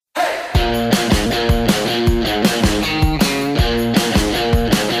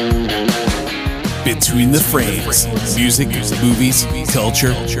Between the Frames. Music, movies,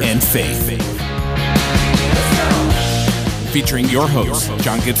 culture, and faith. Featuring your hosts,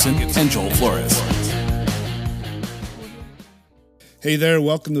 John Gibson and Joel Flores. Hey there,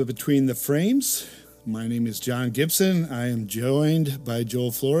 welcome to Between the Frames. My name is John Gibson. I am joined by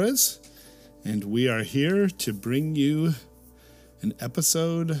Joel Flores, and we are here to bring you an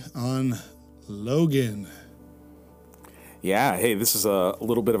episode on Logan. Yeah, hey, this is a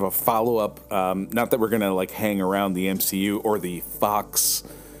little bit of a follow-up. Not that we're going to hang around the MCU or the Fox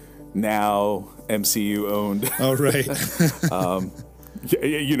now MCU-owned. Oh, right.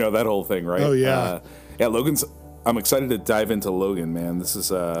 You know, that whole thing, right? Oh, yeah. I'm excited to dive into Logan, man. This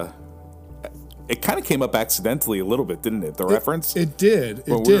is, it kind of came up accidentally a little bit, didn't it? The reference? It did.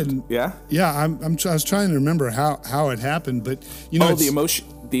 It did. Yeah? Yeah, I was trying to remember how it happened, but, you know. Oh,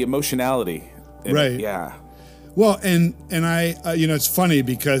 the emotionality. Right. Yeah. Well, and I, it's funny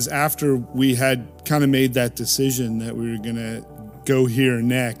because after we had kind of made that decision that we were going to go here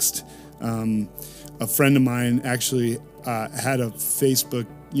next, a friend of mine actually had a Facebook.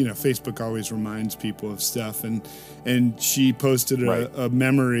 Facebook always reminds people of stuff, and she posted a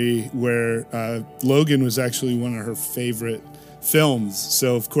memory where Logan was actually one of her favorite films.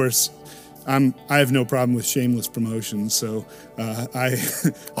 So of course, I have no problem with shameless promotion. So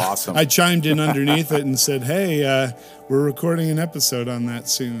awesome. I chimed in underneath it and said, "Hey, we're recording an episode on that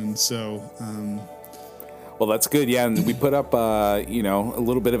soon." So. Well, that's good. Yeah, and we put up, a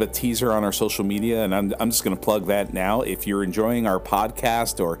little bit of a teaser on our social media, and I'm just going to plug that now. If you're enjoying our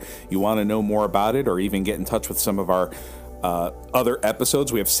podcast or you want to know more about it or even get in touch with some of our other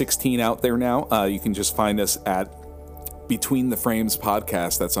episodes, we have 16 out there now. You can just find us at Between the Frames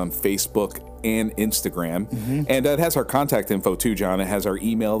Podcast. That's on Facebook and Instagram. Mm-hmm. And it has our contact info too, John. It has our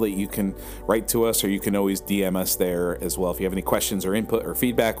email that you can write to us, or you can always DM us there as well. If you have any questions or input or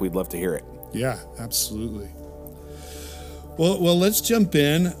feedback, we'd love to hear it. Yeah, absolutely. Well, let's jump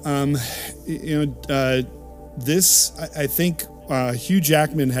in. This, I think Hugh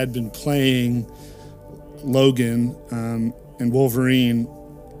Jackman had been playing Logan and Wolverine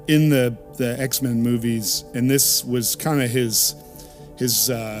in the X-Men movies, and this was kind of his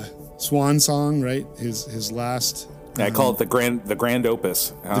swan song, right? His last. I call it the grand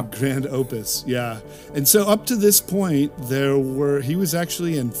opus. Huh? The grand opus, yeah. And so up to this point, he was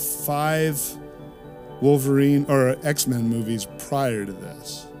actually in 5 Wolverine or X-Men movies prior to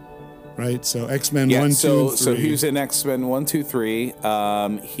this, right? So X-Men 1, 2, and 3. So he was in X-Men 1, 2, 3.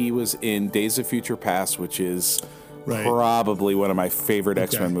 He was in Days of Future Past, which is probably one of my favorite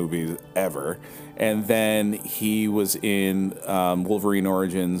X-Men movies ever. And then he was in Wolverine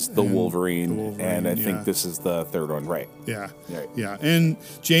Origins, The Wolverine, and I think this is the third one, right? Yeah, yeah. And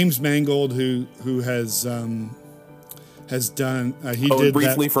James Mangold, who has done, he did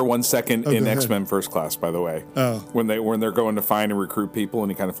briefly that. For 1 second in X-Men First Class, by the way. Oh, when they're going to find and recruit people,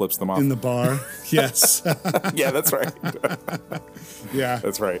 and he kind of flips them off in the bar. Yes. Yeah, that's right. Yeah,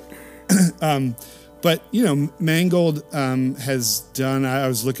 that's right. But, Mangold has done, I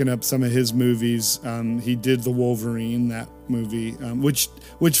was looking up some of his movies. He did The Wolverine, that movie, which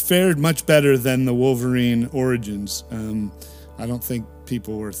fared much better than The Wolverine Origins. I don't think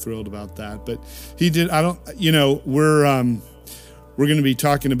people were thrilled about that, but he did. We're going to be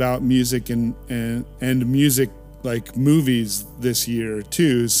talking about music and music like movies this year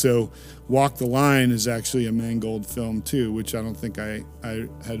too. So Walk the Line is actually a Mangold film too, which I don't think I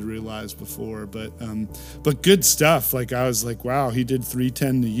had realized before, but good stuff. Like I was like, wow, he did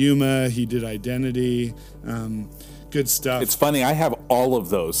 3:10 to Yuma, he did Identity, good stuff. It's funny, I have all of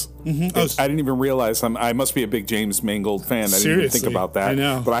those. Mm-hmm. I didn't even realize I must be a big James Mangold fan. I didn't even think about that. I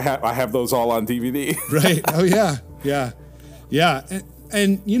know, but I have those all on DVD. Right? Oh yeah.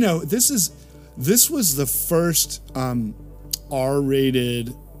 And this was the first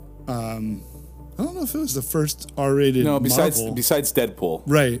R-rated. I don't know if it was the first R-rated. No, besides Deadpool,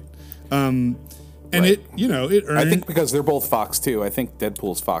 right? And right. It earned. I think because they're both Fox too. I think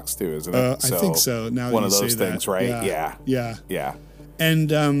Deadpool's Fox too, isn't it? I think so. Now one that of those things, that. right? Yeah. And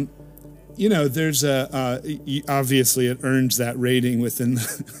there's obviously it earns that rating within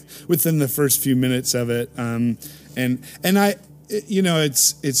the first few minutes of it. And I.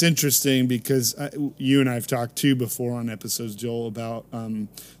 It's interesting because you and I have talked too before on episodes, Joel, about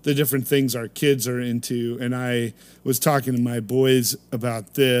the different things our kids are into, and I was talking to my boys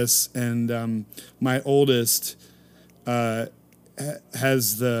about this, and my oldest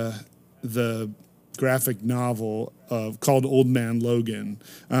has the graphic novel called Old Man Logan,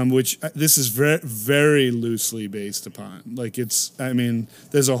 which this is very, very loosely based upon.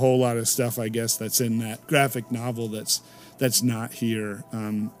 There's a whole lot of stuff, I guess, that's in that graphic novel that's that's not here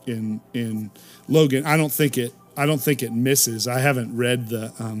in Logan. I don't think it misses. I haven't read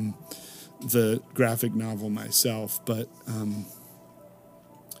the graphic novel myself, but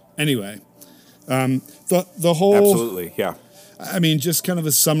anyway, the whole absolutely, yeah. I mean, just kind of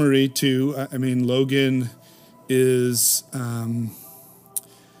a summary too. I mean, Logan is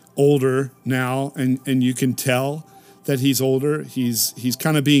older now, and you can tell that he's older. He's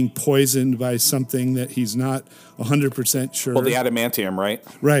kind of being poisoned by something that he's not 100% sure. Well, the adamantium, right?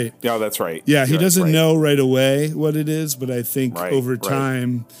 Right. Yeah, that's right. Yeah, he doesn't know right away what it is, but I think over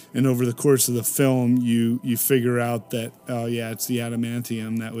time and over the course of the film, you figure out that, oh yeah, it's the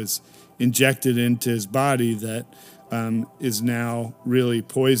adamantium that was injected into his body that is now really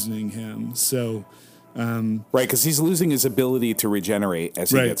poisoning him. So. Right, because he's losing his ability to regenerate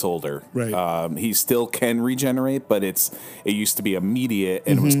as he gets older. Right. He still can regenerate, but it used to be immediate,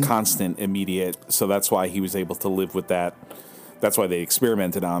 and it was constant immediate. So that's why he was able to live with that. That's why they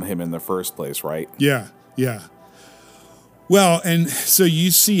experimented on him in the first place, right? Yeah, yeah. Well, and so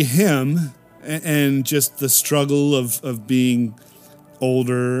you see him and just the struggle of being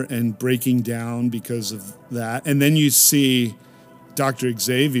older and breaking down because of that. And then you see Dr.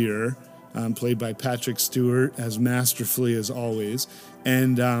 Xavier, played by Patrick Stewart, as masterfully as always,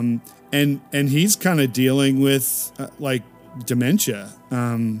 and he's kind of dealing with like dementia.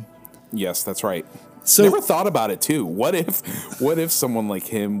 Yes, that's right. So never thought about it too. What if someone like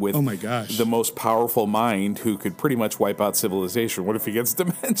him with oh my gosh, the most powerful mind who could pretty much wipe out civilization? What if he gets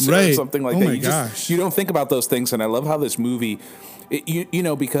dementia or something like that? My gosh. You don't think about those things, and I love how this movie.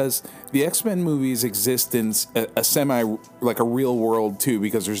 Because the X-Men movies exist in a semi, like a real world too,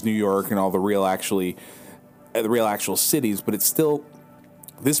 because there's New York and all the real actual cities, but it's still,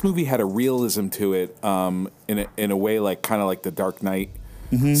 this movie had a realism to it in a way like kind of like the Dark Knight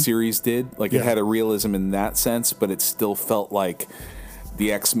series did. Like it had a realism in that sense, but it still felt like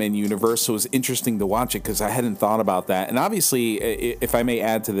the X-Men universe. So it was interesting to watch it because I hadn't thought about that. And obviously, if I may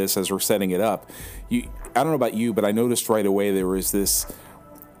add to this as we're setting it up, I don't know about you, but I noticed right away there was this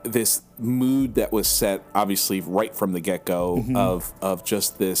mood that was set, obviously, right from the get-go of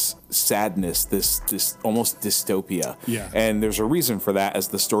just this sadness, this almost dystopia. Yeah. And there's a reason for that as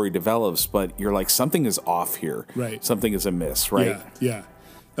the story develops, but you're like, something is off here. Right. Something is amiss, right? Yeah.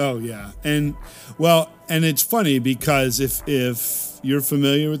 Oh, yeah. And it's funny because if you're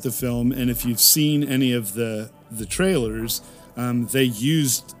familiar with the film and if you've seen any of the trailers, they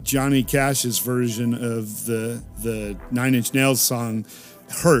used Johnny Cash's version of the Nine Inch Nails song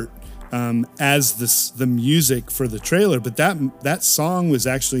 "Hurt" as the music for the trailer, but that song was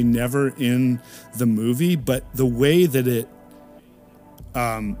actually never in the movie. But the way that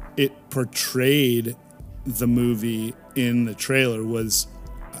it portrayed the movie in the trailer was,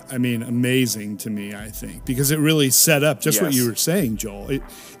 I mean, amazing to me, I think, because it really set up just what you were saying, Joel.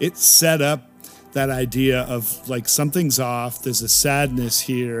 It set up that idea of like something's off. There's a sadness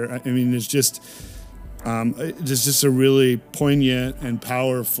here. I mean, there's just a really poignant and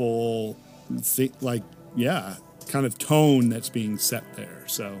powerful kind of tone that's being set there.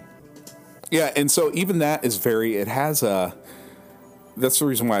 So yeah, and so even that is that's the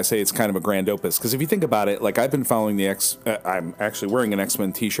reason why I say it's kind of a grand opus. Because if you think about it, like I've been following I'm actually wearing an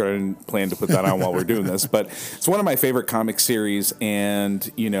X-Men t-shirt. I didn't plan to put that on while we're doing this, but it's one of my favorite comic series.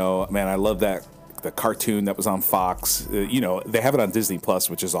 And, man, I love the cartoon that was on Fox. They have it on Disney Plus,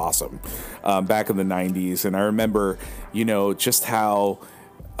 which is awesome, back in the 90s. And I remember, just how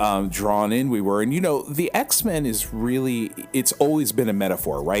drawn in we were. And, the X-Men is really, it's always been a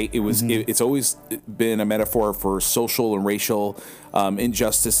metaphor, right? It's always been a metaphor for social and racial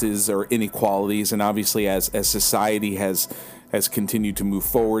injustices or inequalities. And obviously, as society has continued to move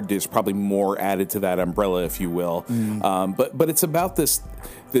forward, there's probably more added to that umbrella, if you will. But it's about this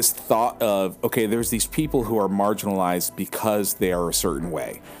thought of, okay, there's these people who are marginalized because they are a certain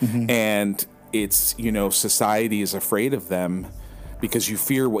way. And it's, society is afraid of them because you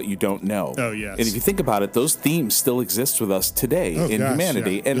fear what you don't know. Oh, yes. And if you think about it, those themes still exist with us today in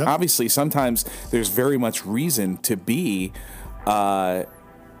humanity. Yeah. And obviously, sometimes there's very much reason to be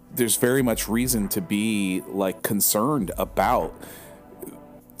like concerned about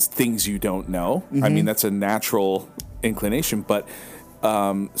things you don't know. I mean, that's a natural inclination, but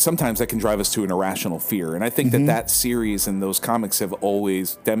sometimes that can drive us to an irrational fear. And I think that series and those comics have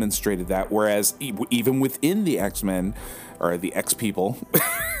always demonstrated that. Whereas even within the X-Men or the X people,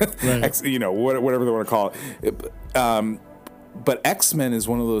 right. whatever they want to call it, But X-Men is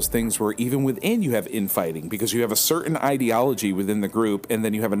one of those things where even within you have infighting, because you have a certain ideology within the group, and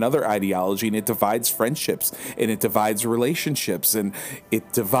then you have another ideology, and it divides friendships, and it divides relationships, and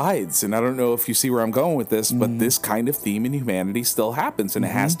it divides. And I don't know if you see where I'm going with this, but this kind of theme in humanity still happens, and it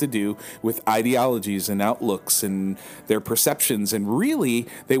has to do with ideologies and outlooks and their perceptions. And really,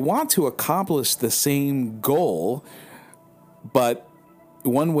 they want to accomplish the same goal, but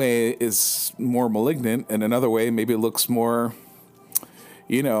one way is more malignant, and another way maybe it looks more,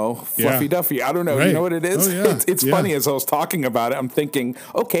 fluffy duffy. I don't know. Right. You know what it is? Oh, yeah. It's funny as I was talking about it. I'm thinking,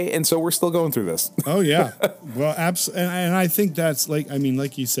 okay, and so we're still going through this. Oh yeah. Well, absolutely. And I think that's like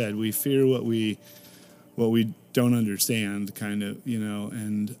you said, we fear what we don't understand, kind of,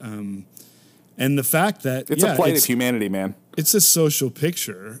 and the fact that it's a plight of humanity, man. It's a social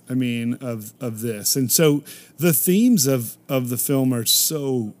picture. I mean, of this, and so the themes of the film are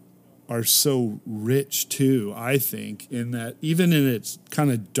so rich too. I think in that even in its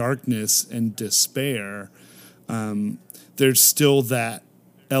kind of darkness and despair, there's still that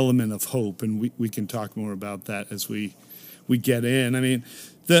element of hope, and we can talk more about that as we get in. I mean,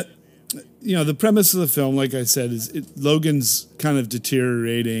 the premise of the film, like I said, is Logan's kind of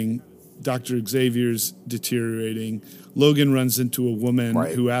deteriorating. Dr. Xavier's deteriorating. Logan runs into a woman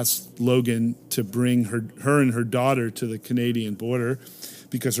who asks Logan to bring her and her daughter to the Canadian border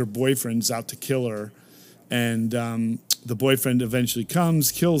because her boyfriend's out to kill her. And the boyfriend eventually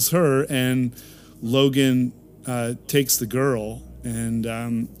comes, kills her, and Logan takes the girl.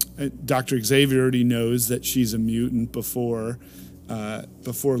 And Dr. Xavier already knows that she's a mutant before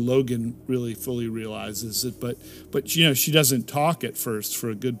Logan really fully realizes it, but she doesn't talk at first for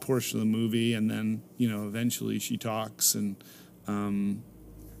a good portion of the movie, and then eventually she talks, and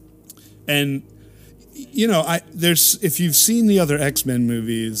there's, if you've seen the other X-Men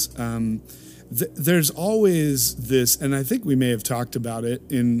movies, there's always this, and I think we may have talked about it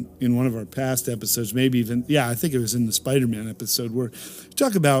in one of our past episodes, maybe even I think it was in the Spider-Man episode, where we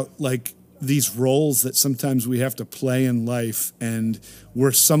talk about like these roles that sometimes we have to play in life, and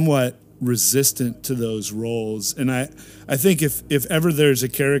we're somewhat resistant to those roles. And I think if ever there's a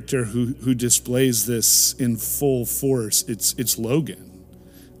character who displays this in full force, it's Logan.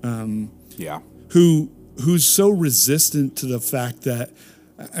 Who's so resistant to the fact that,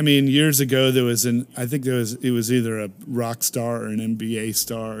 I mean, years ago it was either a rock star or an NBA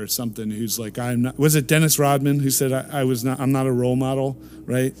star or something who's like, was it Dennis Rodman who said I'm not a role model,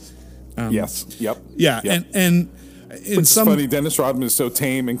 right? Yes. Yep. Yeah. Yep. And it's funny. Dennis Rodman is so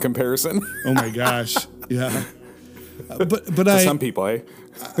tame in comparison. Oh my gosh. Yeah. But to some people,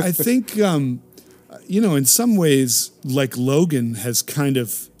 I think, in some ways, like Logan has kind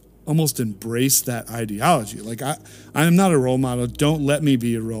of almost embraced that ideology. Like I'm not a role model. Don't let me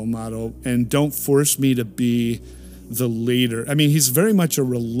be a role model, and don't force me to be the leader. I mean, he's very much a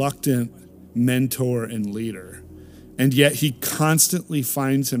reluctant mentor and leader. And yet he constantly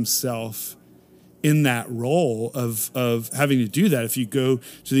finds himself in that role of having to do that. If you go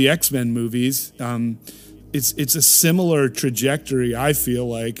to the X-Men movies, it's a similar trajectory, I feel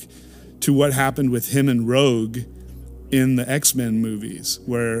like, to what happened with him and Rogue in the X-Men movies,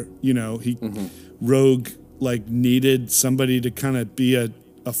 where Rogue like needed somebody to kind of be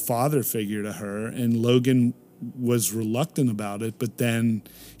a father figure to her, and Logan was reluctant about it, but then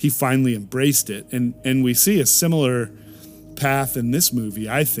he finally embraced it. And we see a similar path in this movie,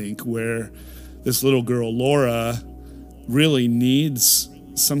 I think, where this little girl, Laura, really needs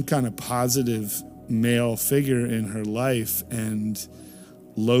some kind of positive male figure in her life. And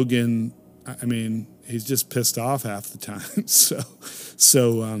Logan, I mean, he's just pissed off half the time. So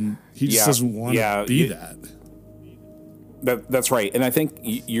he just doesn't want to be that. That's right. And I think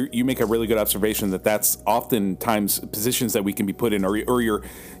you make a really good observation that's oftentimes positions that we can be put in, or you're,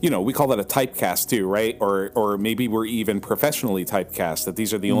 we call that a typecast too, right? Or maybe we're even professionally typecast, that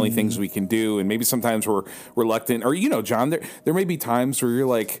these are the only things we can do. And maybe sometimes we're reluctant, or, John, there may be times where you're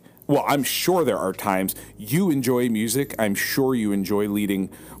like, well, I'm sure there are times you enjoy music. I'm sure you enjoy leading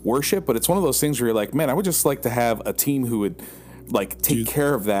worship, but it's one of those things where you're like, man, I would just like to have a team who would take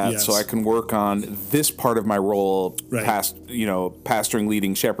care of that, so I can work on this part of my role, pastoring,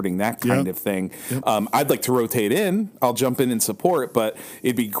 leading, shepherding, that kind of thing. Yep. I'd like to rotate in. I'll jump in and support, but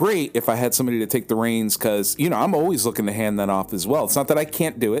it'd be great if I had somebody to take the reins, because, I'm always looking to hand that off as well. It's not that I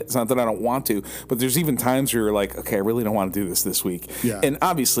can't do it. It's not that I don't want to, but there's even times where you're like, okay, I really don't want to do this week. Yeah. And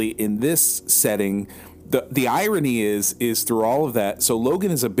obviously in this setting, the irony is through all of that. So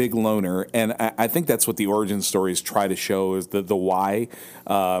Logan is a big loner, and I think that's what the origin stories try to show is the why,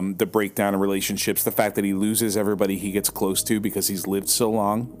 the breakdown in relationships, the fact that he loses everybody he gets close to because he's lived so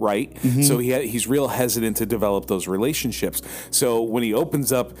long, right? So he's real hesitant to develop those relationships. So when he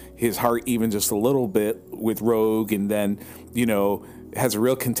opens up his heart even just a little bit with Rogue, and then has a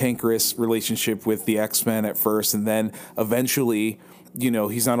real cantankerous relationship with the X-Men at first, and then eventually,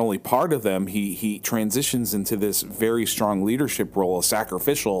 he's not only part of them, he transitions into this very strong leadership role, a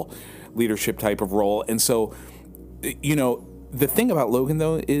sacrificial leadership type of role. And so, the thing about Logan,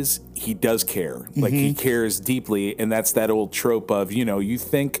 though, is he does care. Like, he cares deeply, and that's that old trope of, you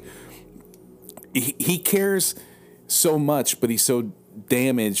think he cares so much, but he's so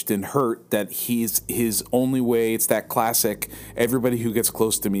damaged and hurt that his only way, it's that classic, everybody who gets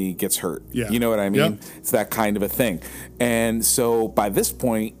close to me gets hurt. Yeah. You know what I mean? Yep. It's that kind of a thing. And so by this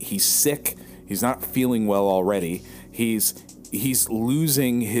point, he's sick. He's not feeling well already. He's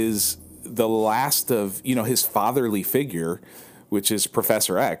losing the last of, his fatherly figure, which is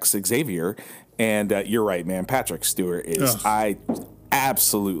Professor X, Xavier. And you're right, man. Patrick Stewart is, I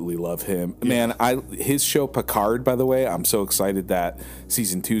absolutely love him, man. His show Picard, by the way, I'm so excited that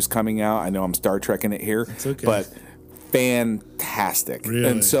season 2 is coming out. I know I'm Star Trekking it here, but fantastic. Really?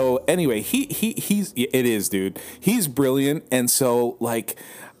 And so anyway, it is, dude. He's brilliant, and so like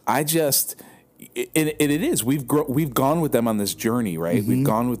it is. We've gone with them on this journey, right? We've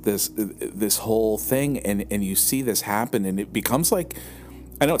gone with this whole thing, and you see this happen, and it becomes like,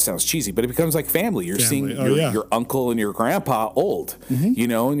 I know it sounds cheesy, but it becomes like family. You're seeing your uncle and your grandpa old, and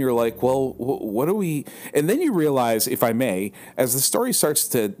you're like, well, what do we? And then you realize, if I may, as the story starts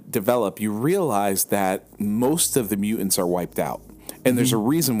to develop, you realize that most of the mutants are wiped out. And there's a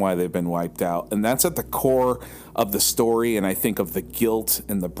reason why they've been wiped out. And that's at the core of the story, and I think of the guilt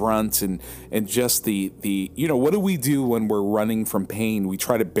and the brunt and just the what do we do when we're running from pain? We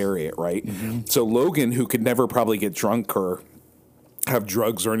try to bury it, right? So Logan, who could never probably get drunk or have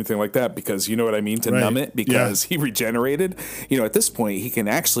drugs or anything like that, because you know what I mean, to numb it, because he regenerated, at this point he can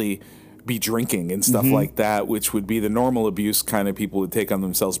actually be drinking and stuff like that, which would be the normal abuse kind of people would take on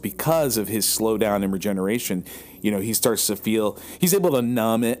themselves because of his slowdown in regeneration. He starts to feel he's able to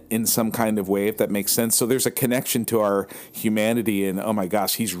numb it in some kind of way, if that makes sense. So there's a connection to our humanity, and oh my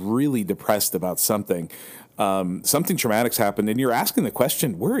gosh, he's really depressed about something. Something traumatic's happened, and you're asking the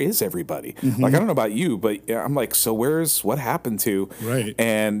question, where is everybody? Like, I don't know about you, but I'm like, so what happened to? Right.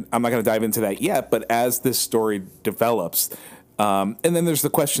 And I'm not going to dive into that yet, but as this story develops, and then there's the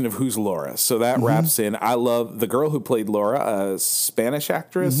question of who's Laura. So that wraps in. I love the girl who played Laura, a Spanish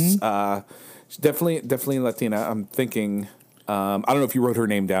actress, she's definitely Latina. I'm thinking, I don't know if you wrote her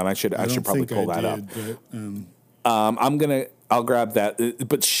name down. I should probably pull that up. But, I'll grab that.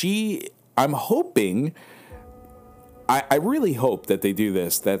 But I'm hoping. I really hope that they do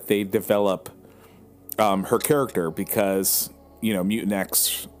this, that they develop her character, because, Mutant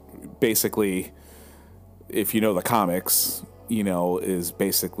X, basically, if you know the comics, is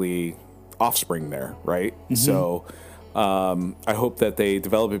basically offspring there, right? So I hope that they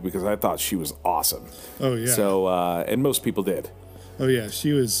develop it, because I thought she was awesome. Oh, yeah. So, and most people did. Oh, yeah.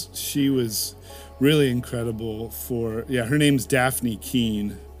 She was really incredible her name's Daphne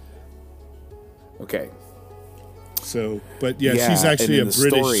Keane. Okay. So, but she's actually a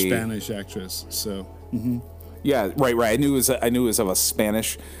British Spanish actress. So, yeah, right. I knew it was of a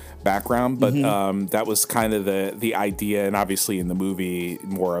Spanish background, but that was kind of the idea, and obviously in the movie,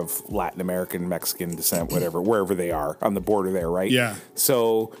 more of Latin American, Mexican descent, wherever they are on the border there, right? Yeah.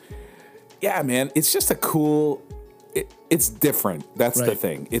 So, yeah, man, it's just a cool. It's different. That's the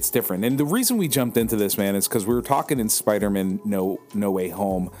thing. It's different, and the reason we jumped into this, man, is because we were talking in Spider-Man No Way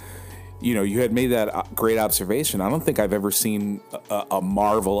Home. You had made that great observation. I don't think I've ever seen a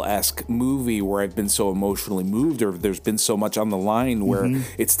Marvel-esque movie where I've been so emotionally moved, or there's been so much on the line where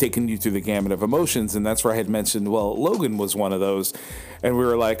it's taken you through the gamut of emotions. And that's where I had mentioned, well, Logan was one of those. And we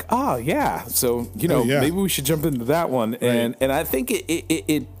were like, oh, yeah. So, maybe we should jump into that one. Right. And I think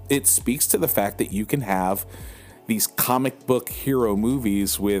it speaks to the fact that you can have these comic book hero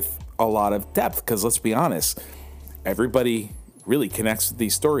movies with a lot of depth. Because let's be honest, everybody really connects with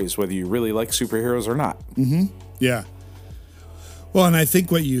these stories, whether you really like superheroes or not. Yeah. Well, and I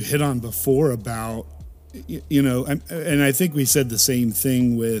think what you hit on before about, and I think we said the same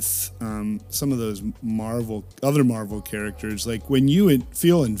thing with some of those other Marvel characters. Like, when you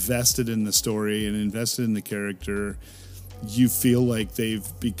feel invested in the story and invested in the character, you feel like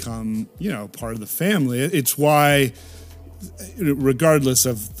they've become, part of the family. It's why regardless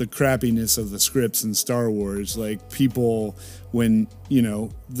of the crappiness of the scripts in Star Wars, like people, when, you know,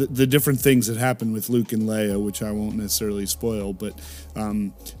 the different things that happen with Luke and Leia, which I won't necessarily spoil, but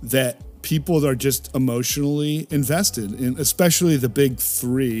that people are just emotionally invested in, especially the big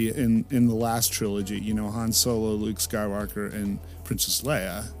three in the last trilogy, you know, Han Solo, Luke Skywalker, and Princess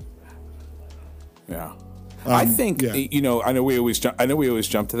Leia. Yeah. I think, you know, I know we always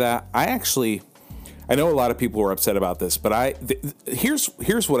jump to that. I know a lot of people were upset about this, but here's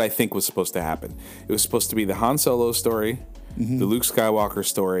what I think was supposed to happen. It was supposed to be the Han Solo story, the Luke Skywalker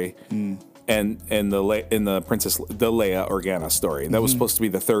story, and the Leia Organa story. That was supposed to be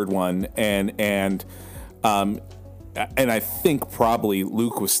the third one, and I think probably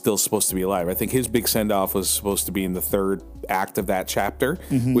Luke was still supposed to be alive. I think his big send off was supposed to be in the third act of that chapter,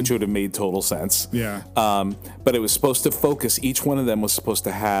 which would have made total sense. Yeah. But it was supposed to focus. Each one of them was supposed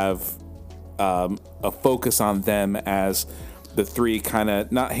to have a focus on them as the three, kind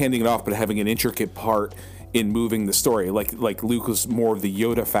of not handing it off, but having an intricate part in moving the story. Like Luke was more of the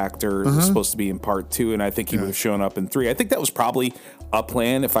Yoda factor, was supposed to be in part 2, and I think he would have shown up in 3. I think that was probably a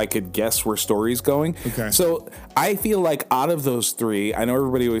plan, if I could guess where story's going. Okay. So I feel like out of those 3, I know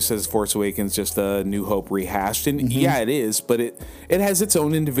everybody always says Force Awakens just a New Hope rehashed, and yeah, it is, but it has its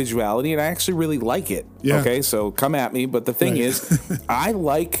own individuality, and I actually really like it. Yeah. Okay, so come at me, but the thing is, I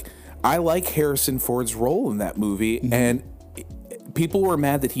like Harrison Ford's role in that movie, and people were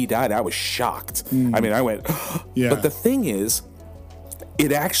mad that he died. I was shocked. I mean, I went, yeah. But the thing is,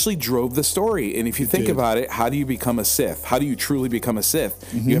 it actually drove the story. And if you think about it, how do you become a Sith? How do you truly become a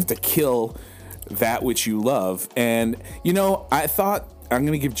Sith? You have to kill that which you love. And, you know, I thought, I'm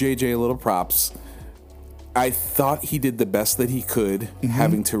going to give JJ a little props. I thought he did the best that he could,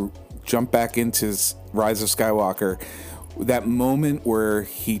 having to jump back into Rise of Skywalker. That moment where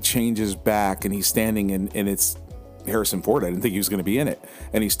he changes back and he's standing and it's Harrison Ford. I didn't think he was going to be in it.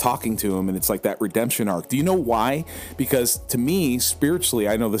 And he's talking to him, and it's like that redemption arc. Do you know why? Because to me, spiritually,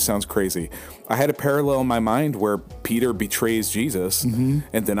 I know this sounds crazy, I had a parallel in my mind where Peter betrays Jesus and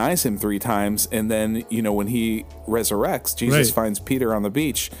denies him 3 times. And then, you know, when he resurrects, Jesus finds Peter on the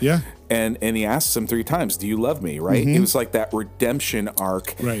beach. Yeah. And he asks him 3 times, do you love me? Right. It was like that redemption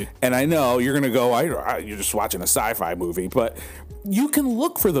arc. Right. And I know you're going to go, you're just watching a sci-fi movie, but you can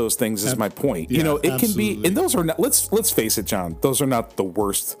look for those things, is my point. Yeah, you know, it absolutely. can be, and those are not, let's face it, John, those are not the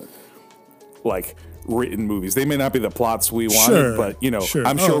worst, like, written movies. They may not be the plots we wanted, but, you know,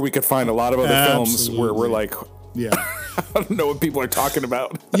 I'm sure we could find a lot of other films where we're like, I don't know what people are talking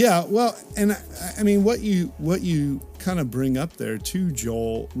about. Yeah, well, and I mean, what you kind of bring up there too,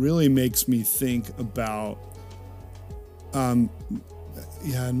 Joel, really makes me think about,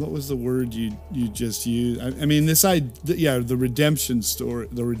 and what was the word you just used? I mean, the redemption story,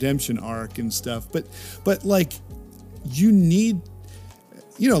 the redemption arc and stuff. But like, you need,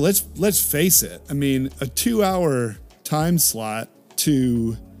 you know, let's face it. I mean, a 2-hour time slot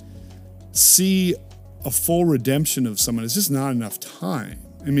to see a full redemption of someone is just not enough time.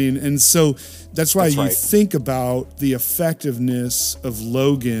 I mean, and so that's why you think about the effectiveness of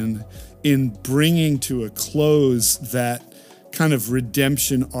Logan in bringing to a close that kind of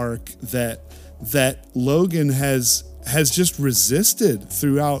redemption arc that Logan has just resisted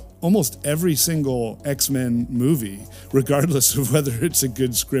throughout almost every single X-Men movie, regardless of whether it's a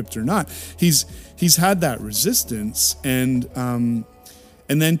good script or not. He's had that resistance, and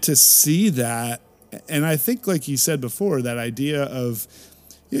then to see that, and I think, like you said before, that idea of,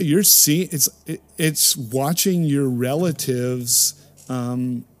 you know, you're seeing it's watching your relatives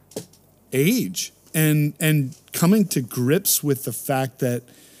age and coming to grips with the fact that,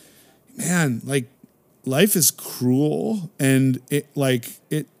 man, like, life is cruel, and it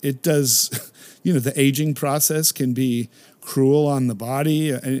does, you know, the aging process can be cruel on the body,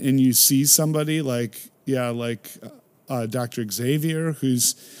 and you see somebody like Dr. Xavier,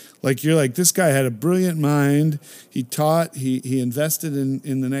 who's like, you're like, this guy had a brilliant mind. He taught, he invested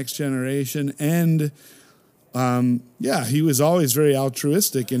in the next generation, and he was always very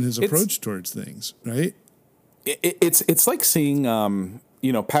altruistic in his approach towards things, right? It's like seeing,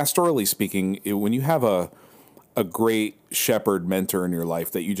 you know, pastorally speaking, when you have a great shepherd mentor in your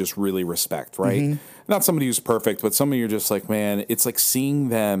life that you just really respect, right? Not somebody who's perfect, but somebody you're just like, man, it's like seeing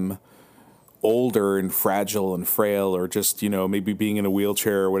them older and fragile and frail, or just, you know, maybe being in a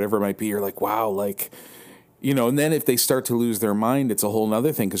wheelchair or whatever it might be. You're like, wow, like, you know, and then if they start to lose their mind, it's a whole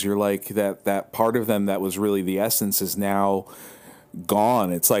nother thing, because you're like, that part of them that was really the essence is now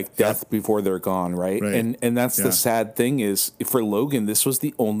gone. It's like death before they're gone, right? And that's the sad thing is, for Logan, this was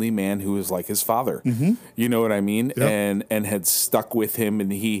the only man who was like his father. You know what I mean? And had stuck with him,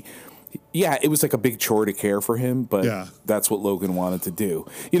 and he Yeah, it was like a big chore to care for him, but that's what Logan wanted to do.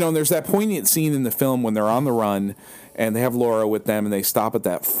 You know, and there's that poignant scene in the film when they're on the run and they have Laura with them and they stop at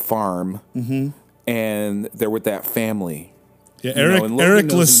that farm and they're with that family. Yeah,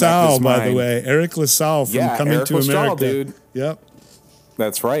 Eric LaSalle, by the way. Eric LaSalle from Coming Eric to LaSalle, America. dude. Yep.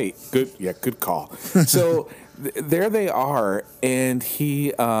 That's right. Good call. So there they are, and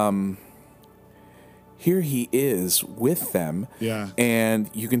here he is with them. Yeah. And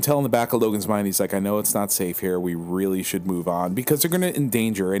you can tell in the back of Logan's mind, he's like, I know it's not safe here. We really should move on because they're going to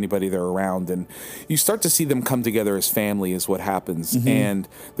endanger anybody they're around. And you start to see them come together as family is what happens. And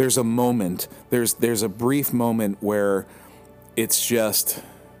there's a moment, there's a brief moment where it's just,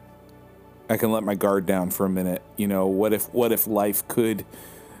 I can let my guard down for a minute. You know, what if life could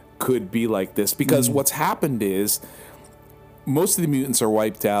be like this? Because what's happened is, most of the mutants are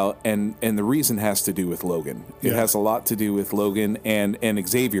wiped out, and the reason has to do with Logan. It has a lot to do with Logan and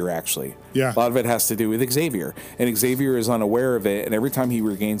Xavier, actually. Yeah. A lot of it has to do with Xavier. And Xavier is unaware of it, and every time he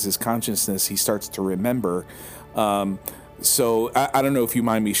regains his consciousness, he starts to remember. So I don't know if you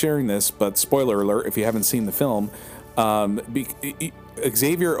mind me sharing this, but spoiler alert, if you haven't seen the film,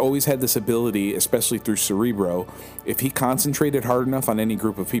 Xavier always had this ability, especially through Cerebro, if he concentrated hard enough on any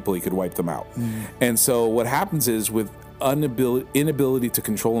group of people, he could wipe them out. And so what happens is with inability to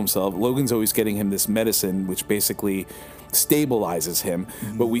control himself, Logan's always getting him this medicine, which basically stabilizes him.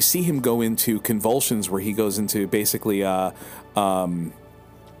 But we see him go into convulsions where he goes into basically, if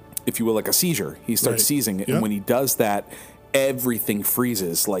you will, like a seizure. He starts seizing. And when he does that, everything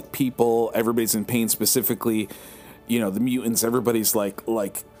freezes. Like people, everybody's in pain, specifically, you know, the mutants, everybody's like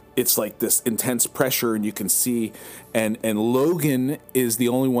it's like this intense pressure, and you can see, and Logan is the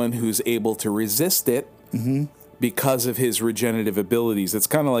only one who's able to resist it. Because of his regenerative abilities. It's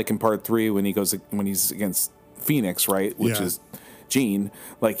kind of like in part 3 when he's against Phoenix, right? Which is Jean.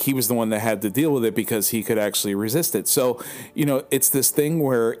 Like, he was the one that had to deal with it because he could actually resist it. So, you know, it's this thing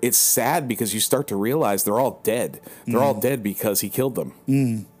where it's sad because you start to realize they're all dead. They're all dead because he killed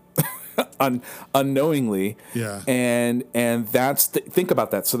them. Unknowingly. Yeah. And that's think about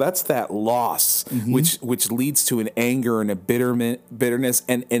that. So that's that loss, which leads to an anger and a bitterness,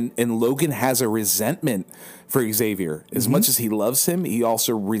 and Logan has a resentment for Xavier. As much as he loves him, he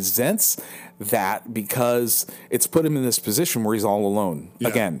also resents that because it's put him in this position where he's all alone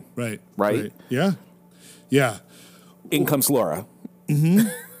again. Right? Yeah. Yeah. In comes Laura.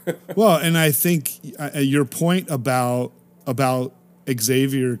 Well, and I think your point about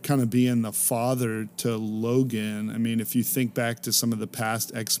Xavier kind of being the father to Logan. I mean, if you think back to some of the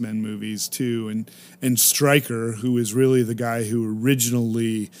past X-Men movies too, and Stryker, who is really the guy who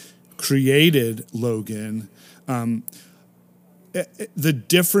originally created Logan, the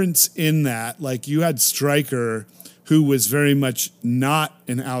difference in that, like, you had Stryker, who was very much not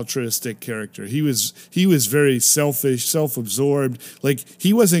an altruistic character. He was very selfish, self-absorbed. Like,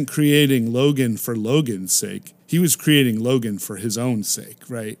 he wasn't creating Logan for Logan's sake. He was creating Logan for his own sake,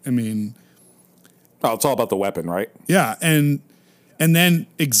 right? I mean, it's all about the weapon, right? Yeah, and then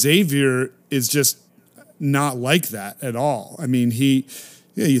Xavier is just not like that at all. I mean,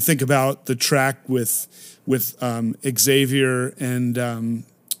 you think about the track with Xavier and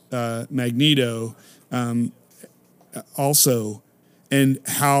Magneto, also, and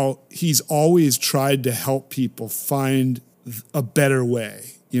how he's always tried to help people find a better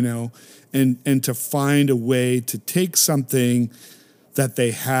way, you know, and to find a way to take something that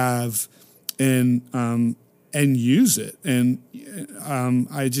they have and use it. And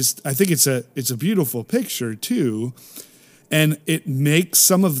I think it's a beautiful picture too, and it makes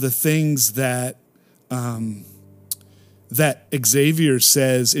some of the things that that Xavier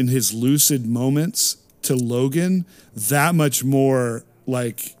says in his lucid moments to Logan that much more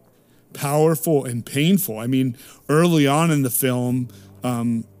like powerful and painful. I mean, early on in the film,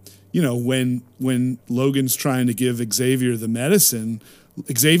 you know, when Logan's trying to give Xavier the medicine,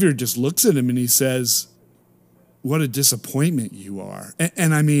 Xavier just looks at him and he says, "What a disappointment you are."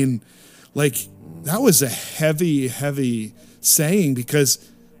 And I mean, like, that was a heavy, heavy saying because,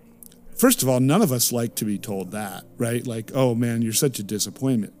 first of all, none of us like to be told that, right? Like, "Oh man, you're such a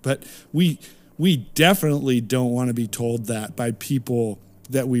disappointment." But we definitely don't want to be told that by people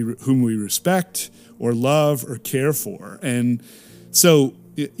that whom we respect or love or care for. And so,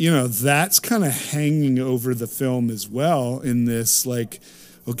 you know, that's kind of hanging over the film as well in this, like,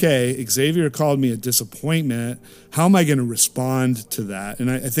 okay, Xavier called me a disappointment. How am I going to respond to that? And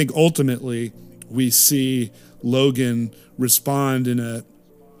I think ultimately we see Logan respond in a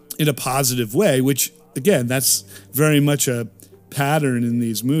positive way, which, again, that's very much a pattern in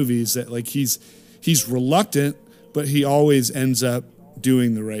these movies, that like he's reluctant, but he always ends up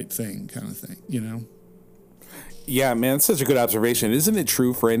doing the right thing kind of thing, you know? Yeah, man, it's such a good observation. Isn't it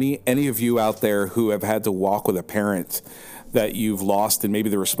true for any of you out there who have had to walk with a parent that you've lost, and maybe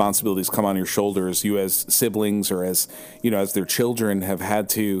the responsibilities come on your shoulders, you as siblings or as, you know, as their children have had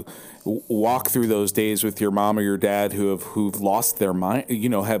to walk through those days with your mom or your dad who've lost their mind, you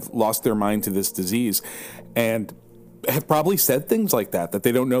know, have lost their mind to this disease, and have probably said things like that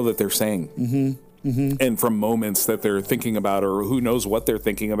they don't know that they're saying. Mm-hmm. Mm-hmm. And from moments that they're thinking about, or who knows what they're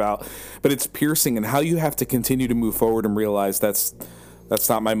thinking about, but it's piercing, and how you have to continue to move forward and realize that's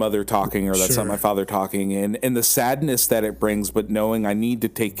not my mother talking, or that's not my father talking, and the sadness that it brings, but knowing I need to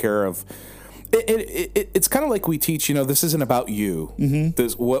take care of it. It's kind of like we teach, you know, this isn't about you. Mm-hmm.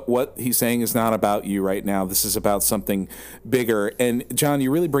 This, what he's saying is not about you right now. This is about something bigger. And John, you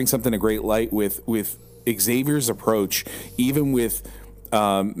really bring something to great light with Xavier's approach, even with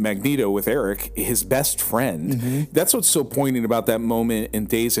Magneto, with Eric, his best friend. Mm-hmm. That's what's so poignant about that moment in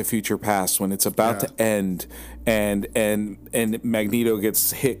Days of Future Past when it's about to end, and Magneto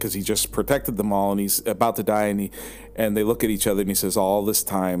gets hit because he just protected them all, and he's about to die, and they look at each other, and he says, all this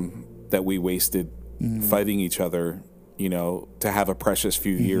time that we wasted fighting each other, you know, to have a precious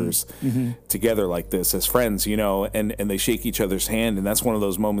few years together like this as friends, you know, and they shake each other's hand. And that's one of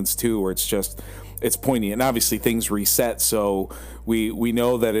those moments too, where it's poignant, and obviously things reset. So we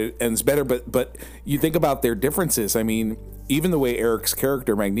know that it ends better, but you think about their differences. I mean, even the way Eric's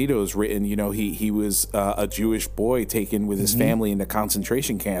character Magneto is written, you know, he was a Jewish boy taken with his family into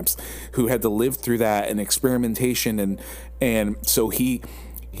concentration camps, who had to live through that and experimentation. And so he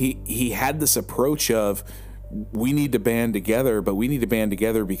had this approach of, we need to band together, but we need to band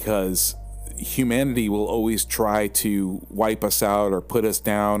together because humanity will always try to wipe us out or put us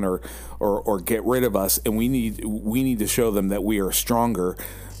down or get rid of us, and we need to show them that we are stronger.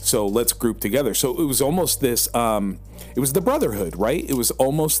 So let's group together. So it was almost this. It was the brotherhood, right? It was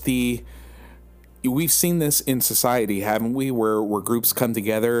almost the. We've seen this in society, haven't we? Where groups come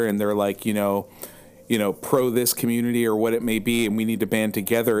together and they're like, you know, pro this community or what it may be, and we need to band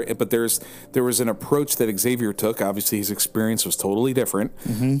together. But there was an approach that Xavier took. Obviously, his experience was totally different,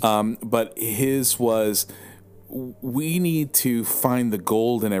 but his was, we need to find the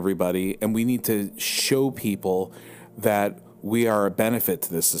gold in everybody, and we need to show people that we are a benefit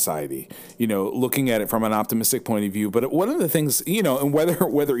to this society, you know, looking at it from an optimistic point of view. But one of the things, you know, and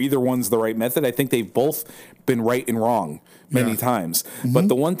whether either one's the right method, I think they've both been right and wrong many times. But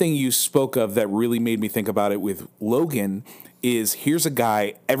the one thing you spoke of that really made me think about it with Logan is, here's a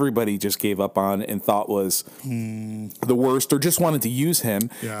guy everybody just gave up on and thought was the worst, or just wanted to use him.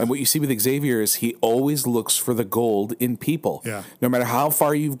 And what you see with Xavier is he always looks for the gold in people. No matter how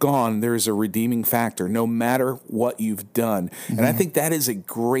far you've gone, there's a redeeming factor, no matter what you've done. And I think that is a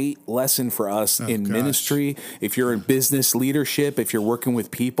great lesson for us in ministry. If you're in business leadership, if you're working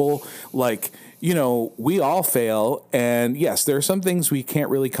with people, like, you know, we all fail, and yes, there are some things we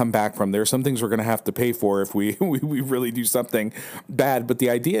can't really come back from. There are some things we're going to have to pay for if we really do something bad. But the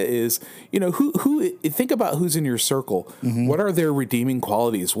idea is, you know, who think about who's in your circle. What are their redeeming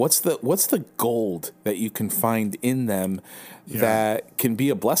qualities? What's the gold that you can find in them that can be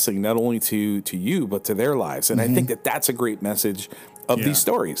a blessing not only to you but to their lives? And I think that that's a great message of these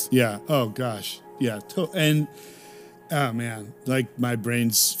stories. Oh gosh. And oh man, like my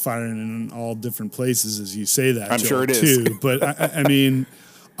brain's firing in all different places as you say that. I'm sure it is too. But I mean,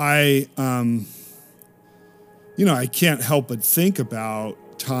 I can't help but think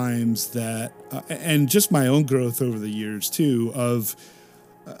about times that, and just my own growth over the years too, of,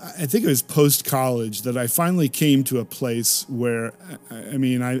 I think it was post-college that I finally came to a place where, I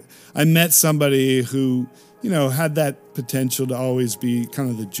mean, I met somebody who, you know, had that potential to always be kind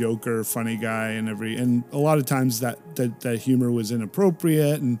of the joker, funny guy, and a lot of times that humor was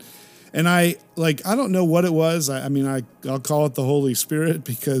inappropriate, and I don't know what it was. I mean, I'll call it the Holy Spirit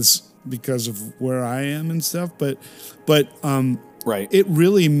because of where I am and stuff, but right. It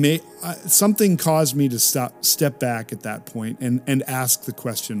really made something caused me to step back at that point and ask the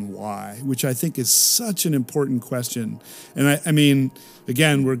question why, which I think is such an important question. And I mean,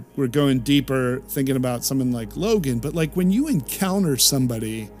 again, we're going deeper thinking about someone like Logan, but like when you encounter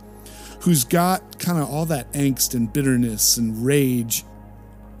somebody who's got kind of all that angst and bitterness and rage,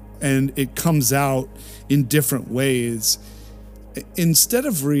 and it comes out in different ways, instead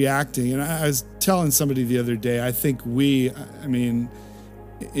of reacting, and I was telling somebody the other day, I think in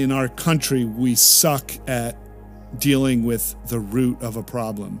our country, we suck at dealing with the root of a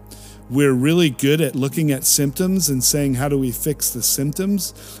problem. We're really good at looking at symptoms and saying, how do we fix the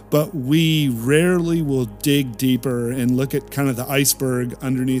symptoms? But we rarely will dig deeper and look at kind of the iceberg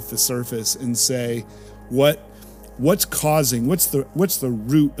underneath the surface and say, what what's the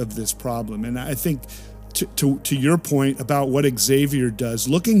root of this problem? And I think to your point about what Xavier does,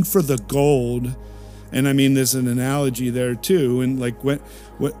 looking for the gold. And I mean, there's an analogy there too. And like what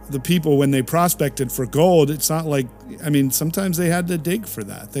the people, when they prospected for gold, it's not like, I mean, sometimes they had to dig for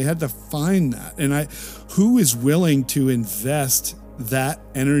that. They had to find that. And who is willing to invest that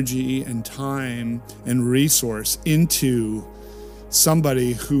energy and time and resource into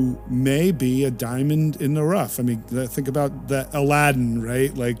somebody who may be a diamond in the rough? I mean, think about that Aladdin,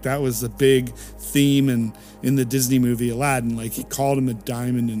 right? Like that was the big theme in the Disney movie Aladdin. Like he called him a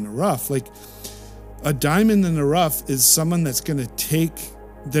diamond in the rough. Like, a diamond in the rough is someone that's going to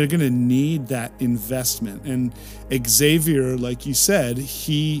they're going to need that investment. And Xavier, like you said,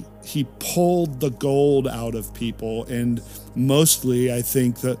 he pulled the gold out of people. And mostly, I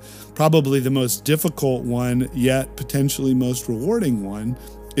think that probably the most difficult one, yet potentially most rewarding one,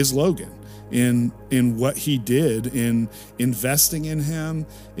 is Logan. In what he did, in investing in him,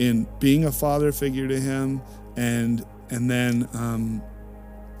 in being a father figure to him, and then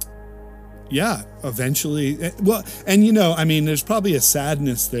eventually, well, and I mean, there's probably a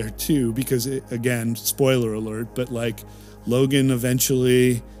sadness there too, because again, spoiler alert, but like Logan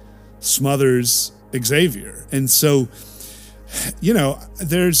eventually smothers Xavier. And so,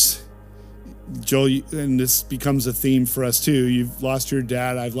 there's Joel, and this becomes a theme for us too. You've lost your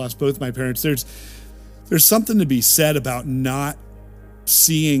dad. I've lost both my parents. There's something to be said about not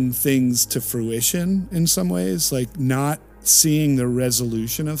seeing things to fruition in some ways, like not seeing the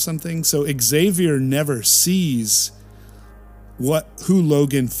resolution of something. So Xavier never sees who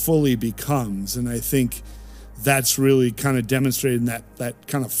Logan fully becomes. And I think that's really kind of demonstrated in that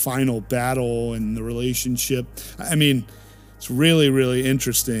kind of final battle and the relationship. I mean, it's really, really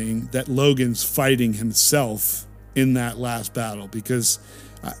interesting that Logan's fighting himself in that last battle, because,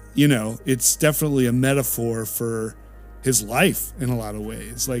 it's definitely a metaphor for his life in a lot of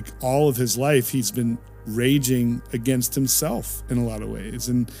ways. Like all of his life, he's been raging against himself in a lot of ways.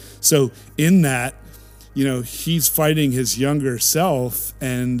 And so in that, he's fighting his younger self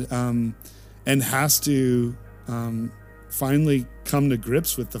and has to finally come to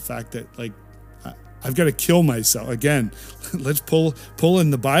grips with the fact that, like, I've got to kill myself again. Let's pull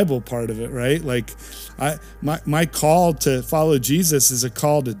in the Bible part of it, right? Like my call to follow Jesus is a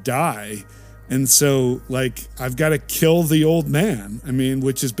call to die. And so, like, I've got to kill the old man. I mean,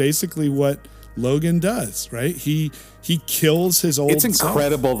 which is basically what Logan does, right? He kills his old It's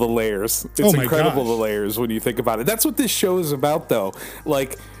incredible self. The layers. It's incredible the layers when you think about it. That's what this show is about, though.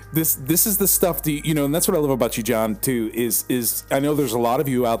 Like this is the stuff that, and that's what I love about you, John, too, is I know there's a lot of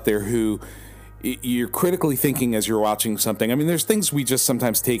you out there who you're critically thinking as you're watching something. I mean, there's things we just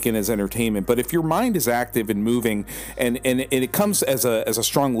sometimes take in as entertainment, but if your mind is active and moving, and it comes as a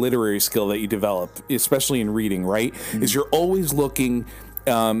strong literary skill that you develop, especially in reading, right? Is you're always looking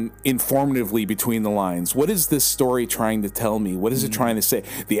informatively between the lines. What is this story trying to tell me? What is it trying to say?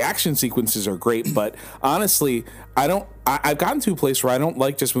 The action sequences are great, but honestly, I've gotten to a place where I don't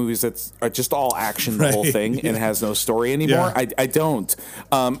like just movies that are just all action the whole thing and has no story anymore. Yeah. I don't.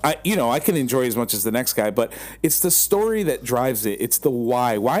 I can enjoy as much as the next guy, but it's the story that drives it. It's the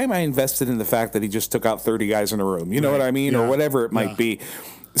why. Why am I invested in the fact that he just took out 30 guys in a room? You know what I mean? Or whatever it might be.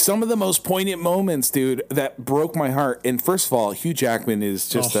 Some of the most poignant moments, dude, that broke my heart. And first of all, Hugh Jackman is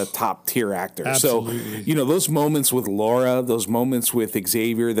just a top tier actor. Absolutely. So, those moments with Laura, those moments with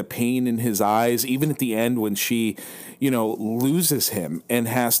Xavier, the pain in his eyes, even at the end when she, loses him and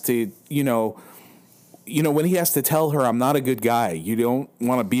has to, when he has to tell her, I'm not a good guy. You don't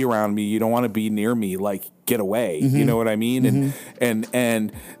want to be around me. You don't want to be near me. Like, get away. You know what I mean?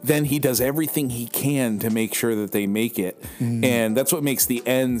 And then he does everything he can to make sure that they make it. And that's what makes the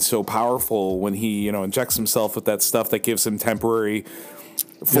end so powerful when he, injects himself with that stuff that gives him temporary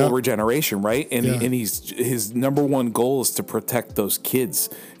full regeneration, right? And his number one goal is to protect those kids,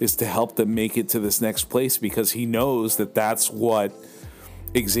 is to help them make it to this next place, because he knows that that's what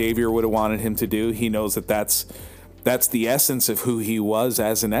Xavier would have wanted him to do. He knows that that's the essence of who he was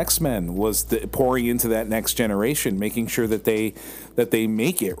as an X-Men, was pouring into that next generation, making sure that they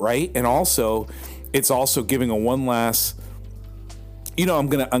make it, right? And also, it's also giving a one last, I'm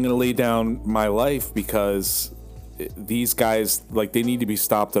gonna lay down my life because these guys, like, they need to be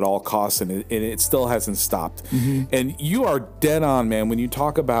stopped at all costs, and it still hasn't stopped. And you are dead on, man, when you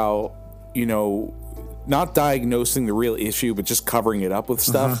talk about, not diagnosing the real issue, but just covering it up with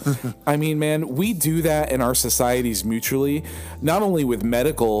stuff. I mean, man, we do that in our societies mutually, not only with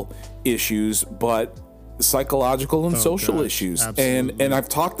medical issues, but psychological and social issues. Absolutely. And I've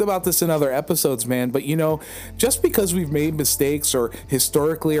talked about this in other episodes, man, but just because we've made mistakes or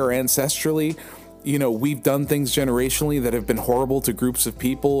historically or ancestrally, we've done things generationally that have been horrible to groups of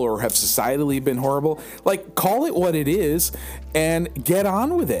people or have societally been horrible. Like, call it what it is and get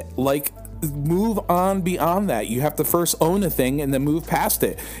on with it. Like, move on beyond that. You have to first own a thing and then move past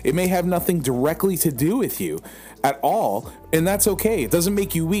it. It may have nothing directly to do with you at all, and that's okay. It doesn't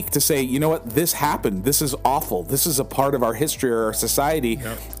make you weak to say, you know what, this happened. This is awful. This is a part of our history or our society.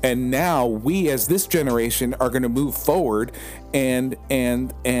 Yep. And now we, as this generation, are going to move forward and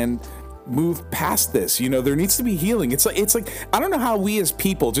move past this. There needs to be healing. It's like I don't know how we as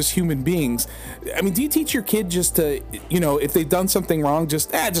people, just human beings, I mean, do you teach your kid just to, if they've done something wrong,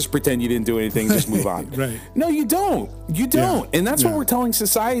 just pretend you didn't do anything, just move on? Right. No, you don't. Yeah. And that's what we're telling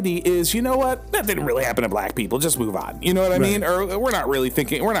society is, you know what, that didn't really happen to black people, just move on. You know what I mean? Or we're not really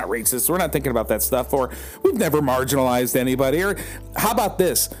thinking, we're not racist, we're not thinking about that stuff, or we've never marginalized anybody. Or how about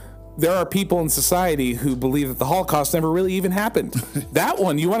this? There are people in society who believe that the Holocaust never really even happened. That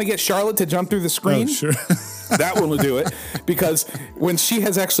one, you want to get Charlotte to jump through the screen? Oh, sure. That one will do it. Because when she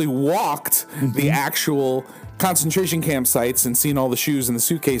has actually walked the actual concentration camp sites and seen all the shoes and the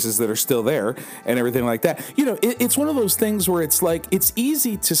suitcases that are still there and everything like that, it's one of those things where it's like, it's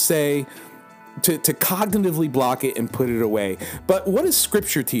easy to say, to cognitively block it and put it away. But what does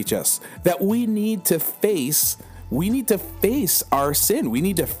Scripture teach us? That we need to face our sin. We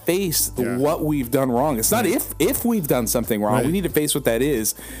need to face what we've done wrong. It's not if we've done something wrong. Right. We need to face what that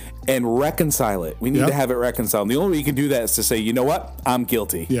is and reconcile it. We need to have it reconciled. And the only way you can do that is to say, you know what? I'm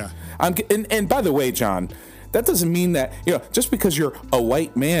guilty. Yeah. And by the way, John, that doesn't mean that, just because you're a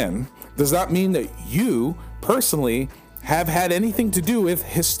white man does not mean that you personally have had anything to do with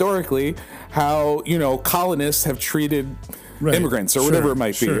historically how, colonists have treated immigrants or whatever it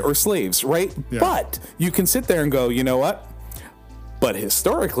might be, or slaves, right? Yeah. But you can sit there and go, you know what? But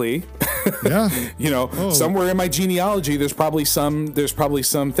historically, somewhere in my genealogy, there's probably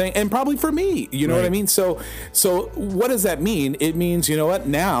something, and probably for me, you know what I mean? So what does that mean? It means, you know what?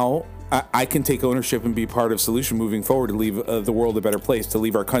 Now I can take ownership and be part of solution moving forward to leave the world a better place, to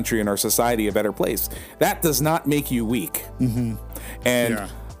leave our country and our society a better place. That does not make you weak. Mm-hmm. And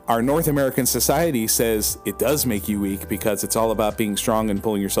our North American society says it does make you weak because it's all about being strong and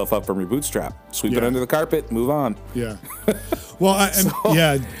pulling yourself up from your bootstrap. Sweep it under the carpet, move on. Yeah. Well,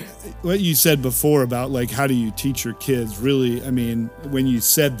 what you said before about like, how do you teach your kids? Really, I mean, when you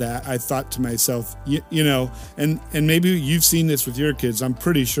said that, I thought to myself, and maybe you've seen this with your kids. I'm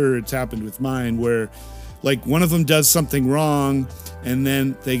pretty sure it's happened with mine where like one of them does something wrong and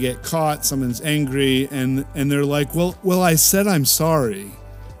then they get caught, someone's angry and they're like, well, I said I'm sorry.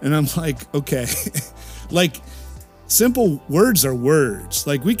 And I'm like, okay, like simple words are words.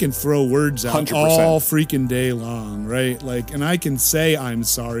 Like we can throw words out 100%. All freaking day long, right? Like, and I can say I'm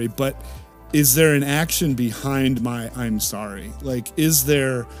sorry, but is there an action behind my I'm sorry? Like, is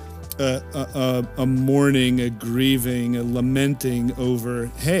there a mourning, a grieving, a lamenting over,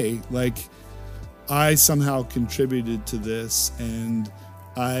 hey, like I somehow contributed to this and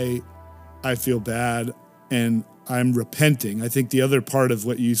I feel bad and I'm repenting. I think the other part of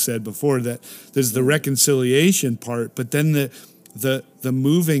what you said before, that there's the reconciliation part, but then the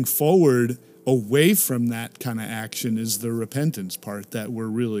moving forward away from that kind of action is the repentance part that we're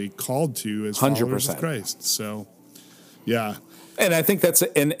really called to as 100%. Followers of Christ. So, yeah. And I think that's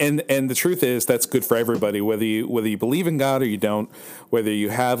and the truth is that's good for everybody, whether you believe in God or you don't, whether you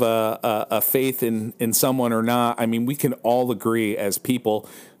have a faith in someone or not. I mean, we can all agree as people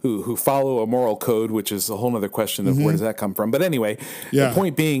who follow a moral code, which is a whole other question of where does that come from. But anyway, the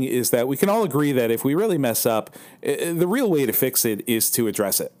point being is that we can all agree that if we really mess up, the real way to fix it is to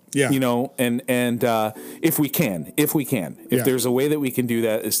address it. Yeah. And if we can, if there's a way that we can do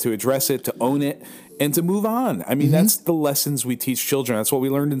that, is to address it, to own it, and to move on. I mean, that's the lessons we teach children. That's what we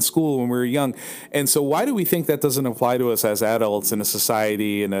learned in school when we were young. And so why do we think that doesn't apply to us as adults in a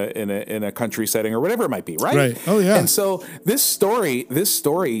society, in a country setting, or whatever it might be, right? Right. Oh, yeah. And so this story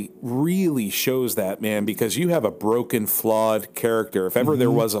really shows that, man, because you have a broken, flawed character. If ever there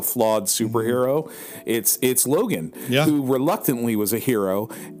was a flawed superhero, it's Logan, who reluctantly was a hero.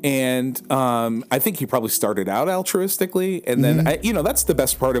 And I think he probably started out altruistically. And then, that's the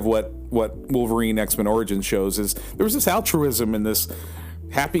best part of what Wolverine X-Men Origins shows, is there was this altruism and this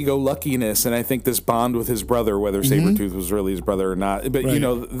happy-go-luckiness, and I think this bond with his brother, whether Sabretooth was really his brother or not. But,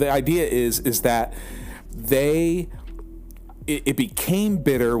 the idea is that it became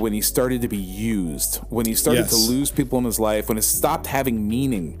bitter when he started to be used, when he started to lose people in his life, when it stopped having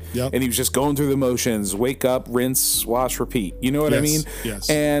meaning, and he was just going through the motions, wake up, rinse, wash, repeat. You know what I mean? Yes.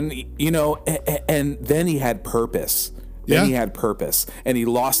 And, and then he had purpose. Then he Yeah. had purpose, and he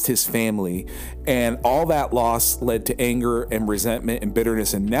lost his family, and all that loss led to anger and resentment and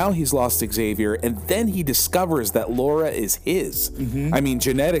bitterness. And now he's lost Xavier, and then he discovers that Laura is his. I mean,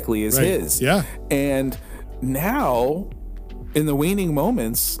 genetically is Right. his. Yeah. And now, in the waning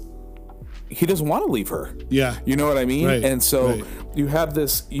moments, he doesn't want to leave her. Yeah. You know what I mean? Right, And so right. you have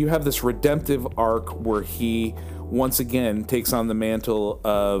this redemptive arc where he once again takes on the mantle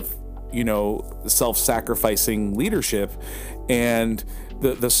of, self-sacrificing leadership. And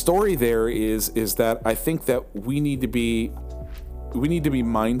the story there is that I think that we need to be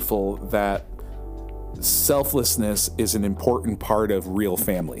mindful that selflessness is an important part of real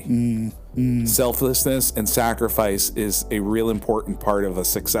family. Selflessness and sacrifice is a real important part of a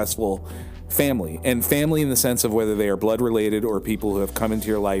successful family, and family in the sense of whether they are blood related or people who have come into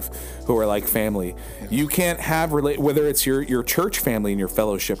your life who are like family. You can't have whether it's your church family and your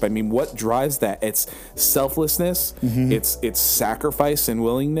fellowship. I mean, what drives that? It's selflessness. It's sacrifice and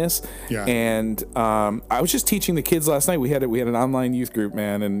willingness. Yeah. And I was just teaching the kids last night. We had an online youth group,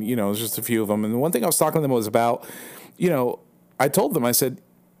 man, and it was just a few of them. And the one thing I was talking to them was about, I told them, I said,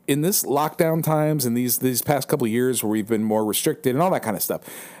 in this lockdown times and these past couple of years where we've been more restricted and all that kind of stuff,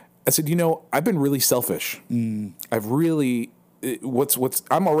 I said, I've been really selfish. I've really,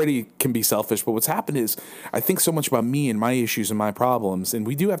 I'm already can be selfish, but what's happened is I think so much about me and my issues and my problems, and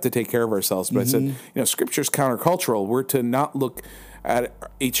we do have to take care of ourselves. But I said, Scripture's countercultural. We're to not look at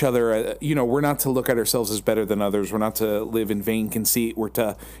each other, we're not to look at ourselves as better than others. We're not to live in vain conceit. We're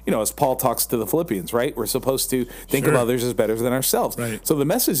to, as Paul talks to the Philippians, right? We're supposed to think of others as better than ourselves. Right. So the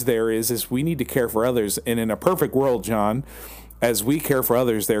message there is we need to care for others. And in a perfect world, John, as we care for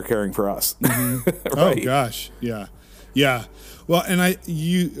others, they're caring for us. Right? Oh gosh, yeah. Well, and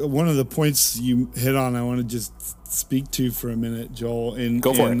one of the points you hit on, I want to just speak to for a minute, Joel.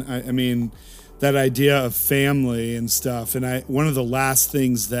 Go for it. I mean, that idea of family and stuff. And one of the last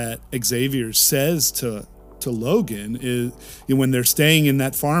things that Xavier says to Logan is, when they're staying in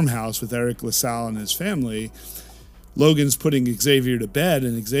that farmhouse with Eric LaSalle and his family, Logan's putting Xavier to bed,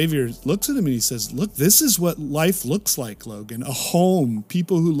 and Xavier looks at him and he says, "Look, this is what life looks like, Logan. A home,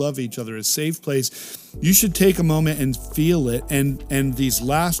 people who love each other, a safe place. You should take a moment and feel it." And these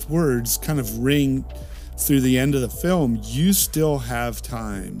last words kind of ring through the end of the film. "You still have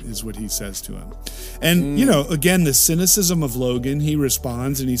time," is what he says to him. And, again, the cynicism of Logan, he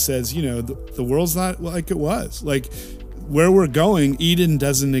responds and he says, the world's not like it was. Like, where we're going, Eden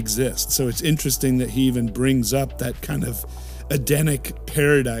doesn't exist. So it's interesting that he even brings up that kind of Edenic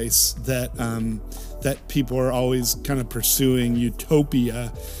paradise that people are always kind of pursuing,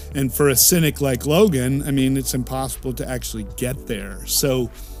 utopia. And for a cynic like Logan, I mean, it's impossible to actually get there.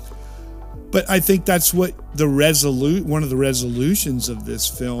 So, but I think that's what one of the resolutions of this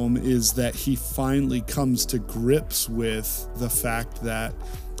film is, that he finally comes to grips with the fact that,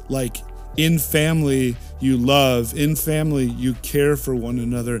 like, in family, you love. In family, you care for one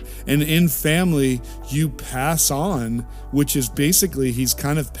another. And in family, you pass on, which is basically, he's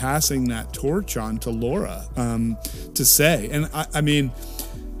kind of passing that torch on to Laura, to say. And I mean,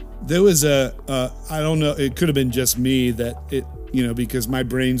 there was I don't know, it could have been just me that it, because my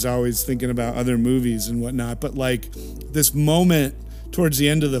brain's always thinking about other movies and whatnot. But like this moment towards the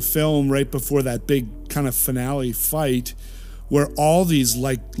end of the film, right before that big kind of finale fight, where all these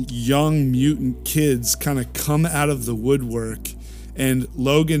like young mutant kids kind of come out of the woodwork, and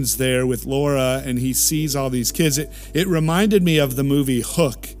Logan's there with Laura and he sees all these kids. It reminded me of the movie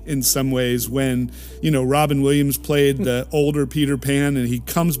Hook in some ways, when, Robin Williams played the older Peter Pan and he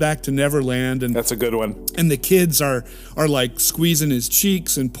comes back to Neverland, and that's a good one. And the kids are like squeezing his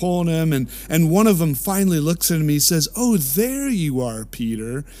cheeks and pulling him, and one of them finally looks at him, he says, "Oh, there you are,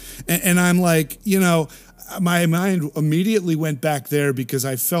 Peter." And I'm like, my mind immediately went back there, because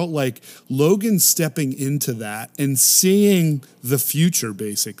I felt like Logan stepping into that and seeing the future,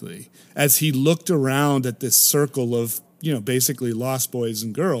 basically, as he looked around at this circle of, basically lost boys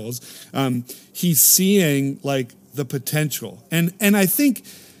and girls. He's seeing like the potential. And I think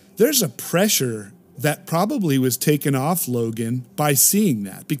there's a pressure that probably was taken off Logan by seeing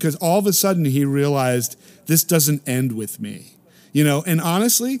that, because all of a sudden he realized, this doesn't end with me. And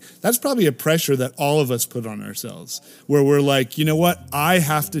honestly, that's probably a pressure that all of us put on ourselves, where we're like, you know what? I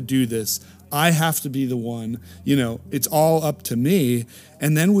have to do this. I have to be the one, it's all up to me.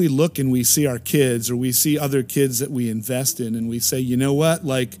 And then we look and we see our kids, or we see other kids that we invest in, and we say, you know what?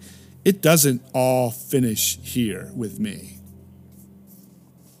 Like, it doesn't all finish here with me.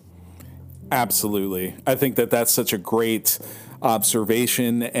 Absolutely. I think that's such a great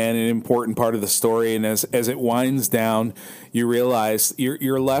observation and an important part of the story. And as it winds down, you realize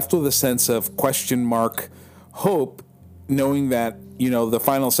you're left with a sense of question mark hope, knowing that, you know, the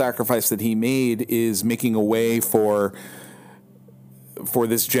final sacrifice that he made is making a way for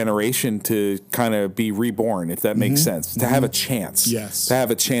this generation to kind of be reborn, if that makes sense, to have a chance, to have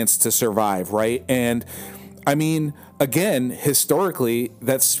a chance to survive, right? And I mean, again, historically,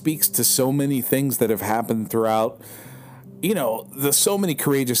 that speaks to so many things that have happened throughout, you know, the so many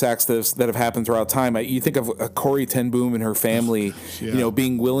courageous acts that have happened throughout time. You think of Corrie ten Boom and her family, you know,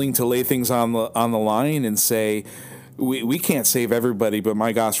 being willing to lay things on the line and say, we can't save everybody, but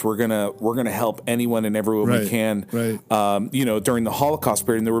my gosh, we're gonna help anyone and everyone we can. Right. You know, during the Holocaust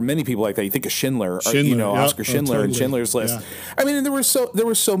period, and there were many people like that. You think of Schindler, you know, Oscar Schindler and Schindler's List. Yeah. I mean, there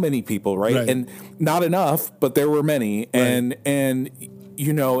were so many people, right? And not enough, but there were many, and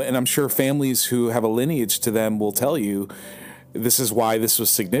you know, and I'm sure families who have a lineage to them will tell you, this is why this was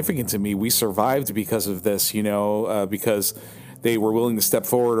significant to me. We survived because of this, you know, because they were willing to step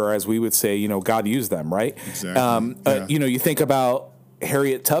forward, or as we would say, you know, God used them, right? Exactly. You know, you think about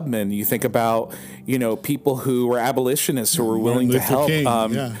Harriet Tubman, you think about, you know, people who were abolitionists who were willing to help,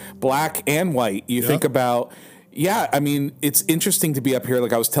 black and white. You think about, I mean, it's interesting to be up here.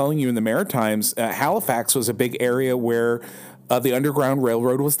 Like I was telling you in the Maritimes, Halifax was a big area where the Underground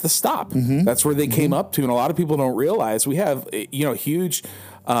Railroad was the stop. That's where they came up to, and a lot of people don't realize we have, you know, huge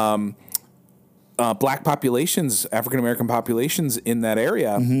black populations, African American populations in that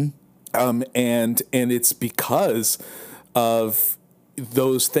area, and it's because of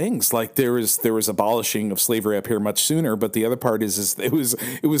those things. Like there was abolishing of slavery up here much sooner, but the other part is it was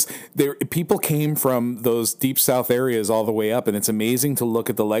there. People came from those deep South areas all the way up, and it's amazing to look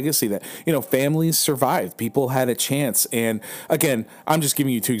at the legacy that, you know, families survived. People had a chance, and again, I'm just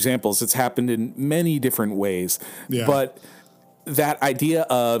giving you two examples. It's happened in many different ways, but that idea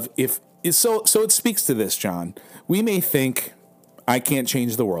of so it speaks to this, John. We may think, I can't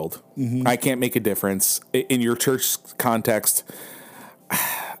change the world. I can't make a difference. In your church context,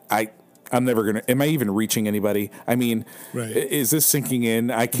 I'm never going to, am I even reaching anybody? I mean, is this sinking in?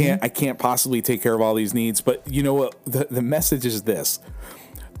 I can't possibly take care of all these needs. But you know what? The message is this.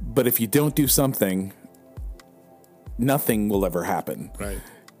 But if you don't do something, nothing will ever happen. Right.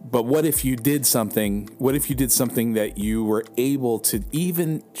 But what if you did something? What if you did something that you were able to,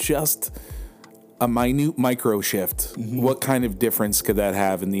 even just a minute micro shift? What kind of difference could that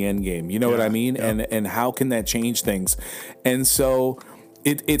have in the end game? You know what I mean? And how can that change things? And so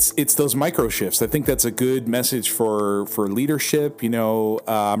it's those micro shifts. I think that's a good message for leadership. You know,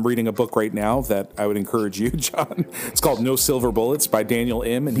 I'm reading a book right now that I would encourage you, John. It's called No Silver Bullets by Daniel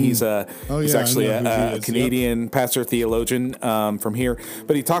Im, and he's actually a Canadian pastor theologian from here.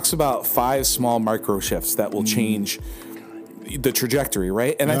 But he talks about 5 small micro shifts that will change the trajectory,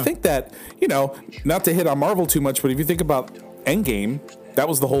 right? And I think that, you know, not to hit on Marvel too much, but if you think about Endgame, that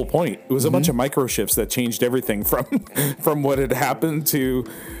was the whole point. It was a bunch of micro shifts that changed everything from what had happened to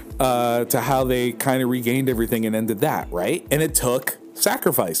how they kind of regained everything and ended that, right? And it took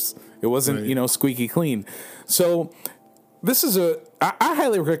sacrifice. It wasn't, you know, squeaky clean. So this is I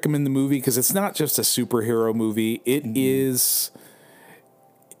highly recommend the movie because it's not just a superhero movie. It's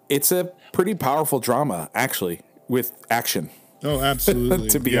a pretty powerful drama, actually, with action. Oh, absolutely.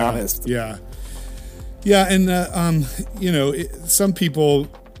 To be honest. Yeah, and you know, some people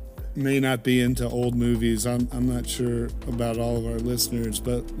may not be into old movies. I'm not sure about all of our listeners,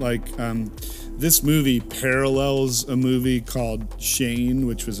 but like this movie parallels a movie called Shane,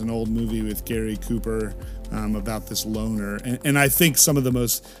 which was an old movie with Gary Cooper about this loner. And I think some of the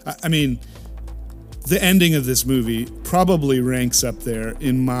most, I mean, the ending of this movie probably ranks up there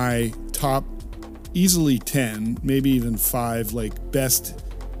in my top easily 10, maybe even 5, like best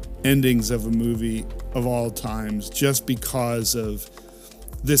endings of a movie of all times, just because of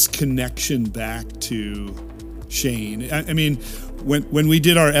this connection back to Shane. I mean, when we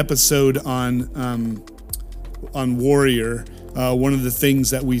did our episode on Warrior, one of the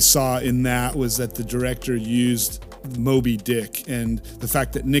things that we saw in that was that the director used Moby Dick, and the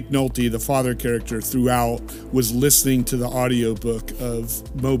fact that Nick Nolte, the father character, throughout was listening to the audiobook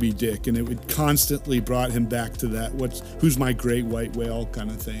of Moby Dick, and it would constantly brought him back to that who's my great white whale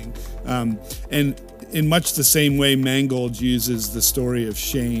kind of thing. And in much the same way, Mangold uses the story of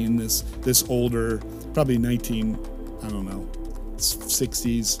Shane, this older, probably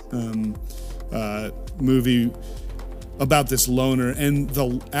 60s movie about this loner. And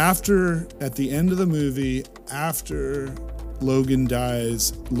at the end of the movie, after Logan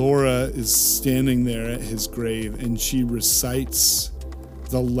dies, Laura is standing there at his grave, and she recites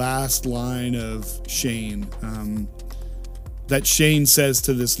the last line of Shane, that Shane says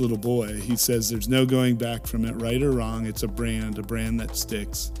to this little boy. He says, "There's no going back from it, right or wrong. It's a brand that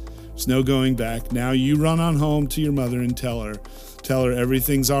sticks. There's no going back. Now you run on home to your mother and tell her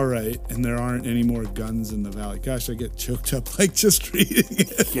everything's all right and there aren't any more guns in the valley. Gosh, I get choked up like just reading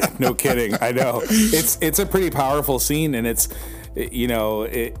it. Yeah, no kidding. I know. It's a pretty powerful scene, and it's,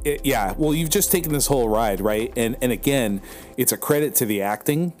 yeah. Well, you've just taken this whole ride, right? And again, it's a credit to the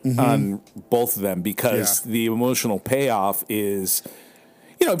acting on both of them, because the emotional payoff is,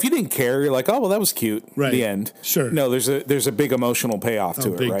 if you didn't care, you're like, oh, well, that was cute. Right. The end. Sure. No, there's a big emotional payoff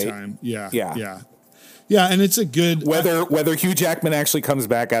to it, big right? time. Yeah. Yeah. Yeah. Yeah, and it's a good... Whether Hugh Jackman actually comes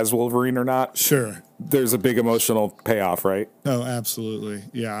back as Wolverine or not, sure, there's a big emotional payoff, right? Oh, absolutely.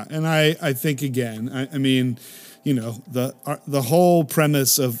 Yeah. And I think, again, I mean, the whole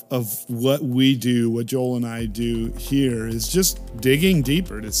premise of what we do, what Joel and I do here, is just digging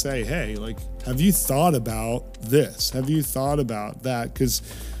deeper to say, hey, like, have you thought about this? Have you thought about that? Because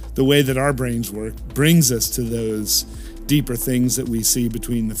the way that our brains work brings us to those deeper things that we see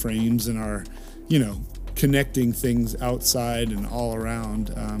between the frames and our, connecting things outside and all around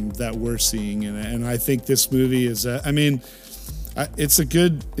that we're seeing. And I think this movie is, it's a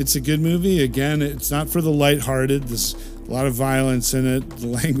good movie. Again, it's not for the lighthearted. There's a lot of violence in it. The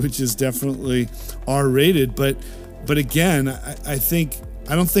language is definitely R-rated, but again, I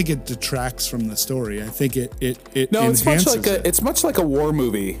don't think it detracts from the story. I think it no, it's enhances it's much like a war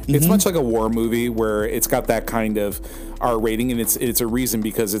movie. It's much like a war movie where it's got that kind of R rating, and it's a reason,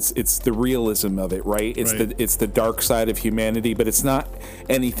 because it's the realism of it, right? It's the dark side of humanity, but it's not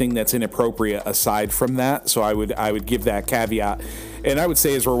anything that's inappropriate aside from that. So I would give that caveat, and I would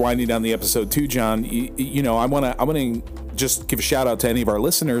say, as we're winding down the episode too, John, I want to just give a shout out to any of our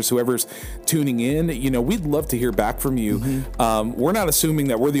listeners, whoever's tuning in. We'd love to hear back from you. We're not assuming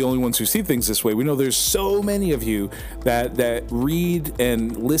that we're the only ones who see things this way. We know there's so many of you that read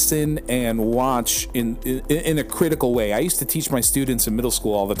and listen and watch in a critical way. I used to teach my students in middle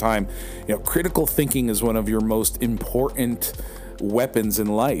school all the time, critical thinking is one of your most important weapons in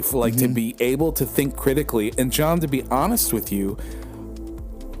life, like to be able to think critically. And John, to be honest with you,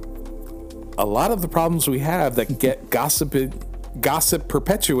 a lot of the problems we have that get gossip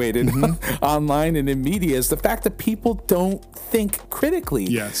perpetuated online and in media is the fact that people don't think critically.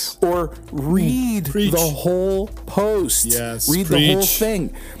 Yes. Or read the whole post. Yes. Read the whole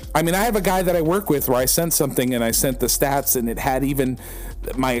thing. I mean, I have a guy that I work with where I sent something and I sent the stats and it had even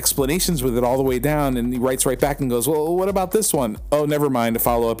my explanations with it all the way down, and he writes right back and goes, well, what about this one? Oh, never mind, a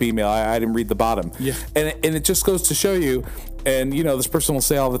follow-up email. I didn't read the bottom. Yeah. And it just goes to show you, and this person will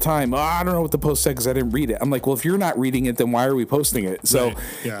say all the time, I don't know what the post said because I didn't read it. I'm like, well, if you're not reading it, then why are we posting it? So,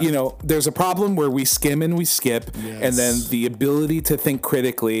 there's a problem where we skim and we skip, and then the ability to think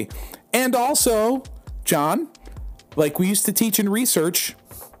critically. And also, John, like we used to teach in research,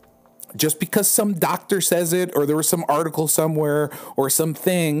 just because some doctor says it, or there was some article somewhere, or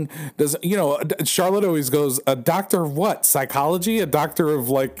something doesn't, Charlotte always goes, a doctor of what? Psychology? A doctor of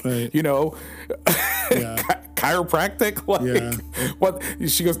chiropractic? What?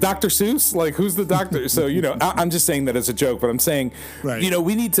 She goes, Dr. Seuss? Like, who's the doctor? So, I'm just saying that as a joke, but I'm saying,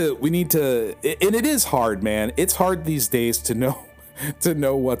 we need to, and it is hard, man. It's hard these days to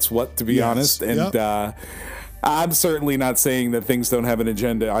know what's what, to be honest. And, I'm certainly not saying that things don't have an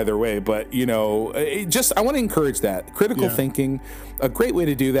agenda either way, but I want to encourage that critical thinking. A great way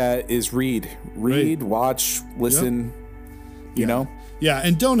to do that is read, watch, listen. You know,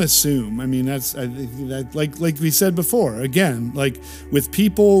 and don't assume. I mean, I think that like we said before. Again, like with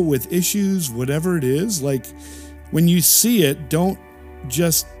people with issues, whatever it is, like when you see it, don't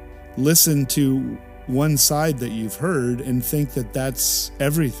just listen to one side that you've heard and think that that's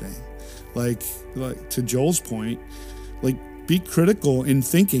everything. Like to Joel's point, like be critical in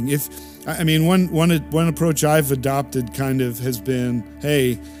thinking. One approach I've adopted kind of has been,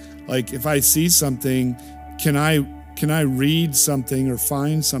 hey, like if I see something, can I read something or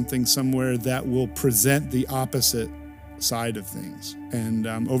find something somewhere that will present the opposite side of things? And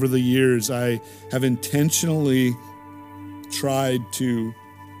over the years, I have intentionally tried to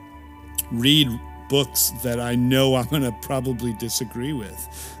read books that I know I'm going to probably disagree with,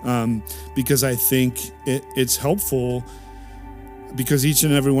 because I think it's helpful, because each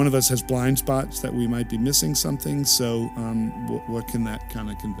and every one of us has blind spots that we might be missing something. So what can that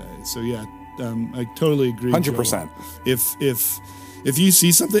kind of convey? So I totally agree. 100%. If you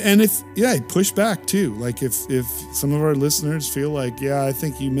see something, and push back too. Like if some of our listeners feel like, I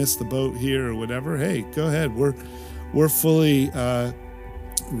think you missed the boat here or whatever, hey, go ahead. We're fully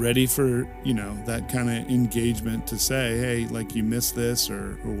ready for, that kind of engagement to say, hey, like you missed this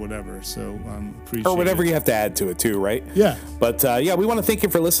or whatever. So appreciate or whatever it. you have to add to it too, right? Yeah. But we want to thank you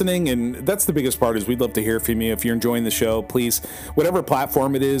for listening, and that's the biggest part is we'd love to hear from you. If you're enjoying the show, please, whatever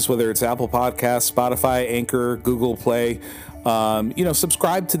platform it is, whether it's Apple Podcasts, Spotify, Anchor, Google Play,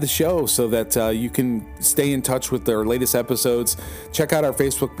 subscribe to the show so that you can stay in touch with our latest episodes. Check out our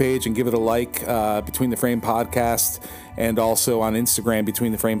Facebook page and give it a like, Between the Frame Podcast, and also on Instagram,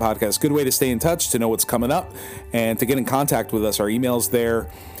 Between the Frame Podcast. Good way to stay in touch, to know what's coming up, and to get in contact with us. Our email's there,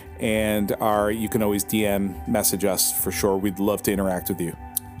 and you can always DM message us for sure. We'd love to interact with you.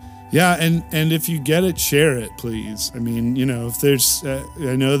 Yeah, and if you get it, share it, please. I mean, if there's,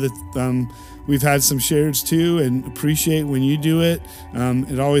 I know that we've had some shares too, and appreciate when you do it.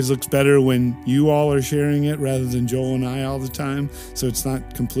 It always looks better when you all are sharing it rather than Joel and I all the time. So it's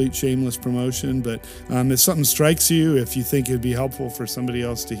not complete shameless promotion, but if something strikes you, if you think it'd be helpful for somebody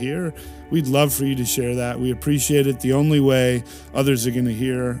else to hear, we'd love for you to share that. We appreciate it. The only way others are going to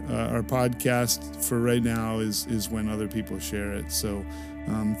hear our podcast for right now is when other people share it. So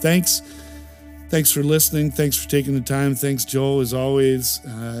thanks for listening. Thanks for taking the time. Thanks, Joel, as always,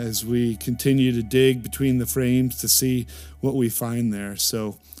 as we continue to dig between the frames to see what we find there.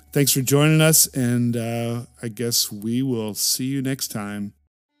 So thanks for joining us, and I guess we will see you next time.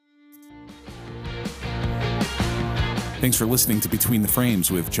 Thanks for listening to Between the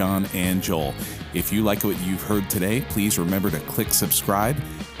Frames with John and Joel. If you like what you've heard today, please remember to click subscribe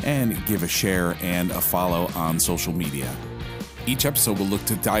and give a share and a follow on social media. Each episode will look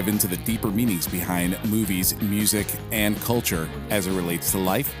to dive into the deeper meanings behind movies, music, and culture as it relates to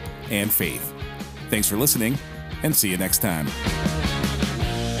life and faith. Thanks for listening, and see you next time.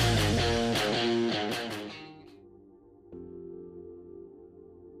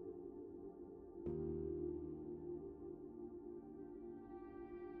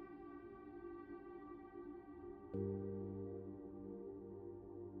 you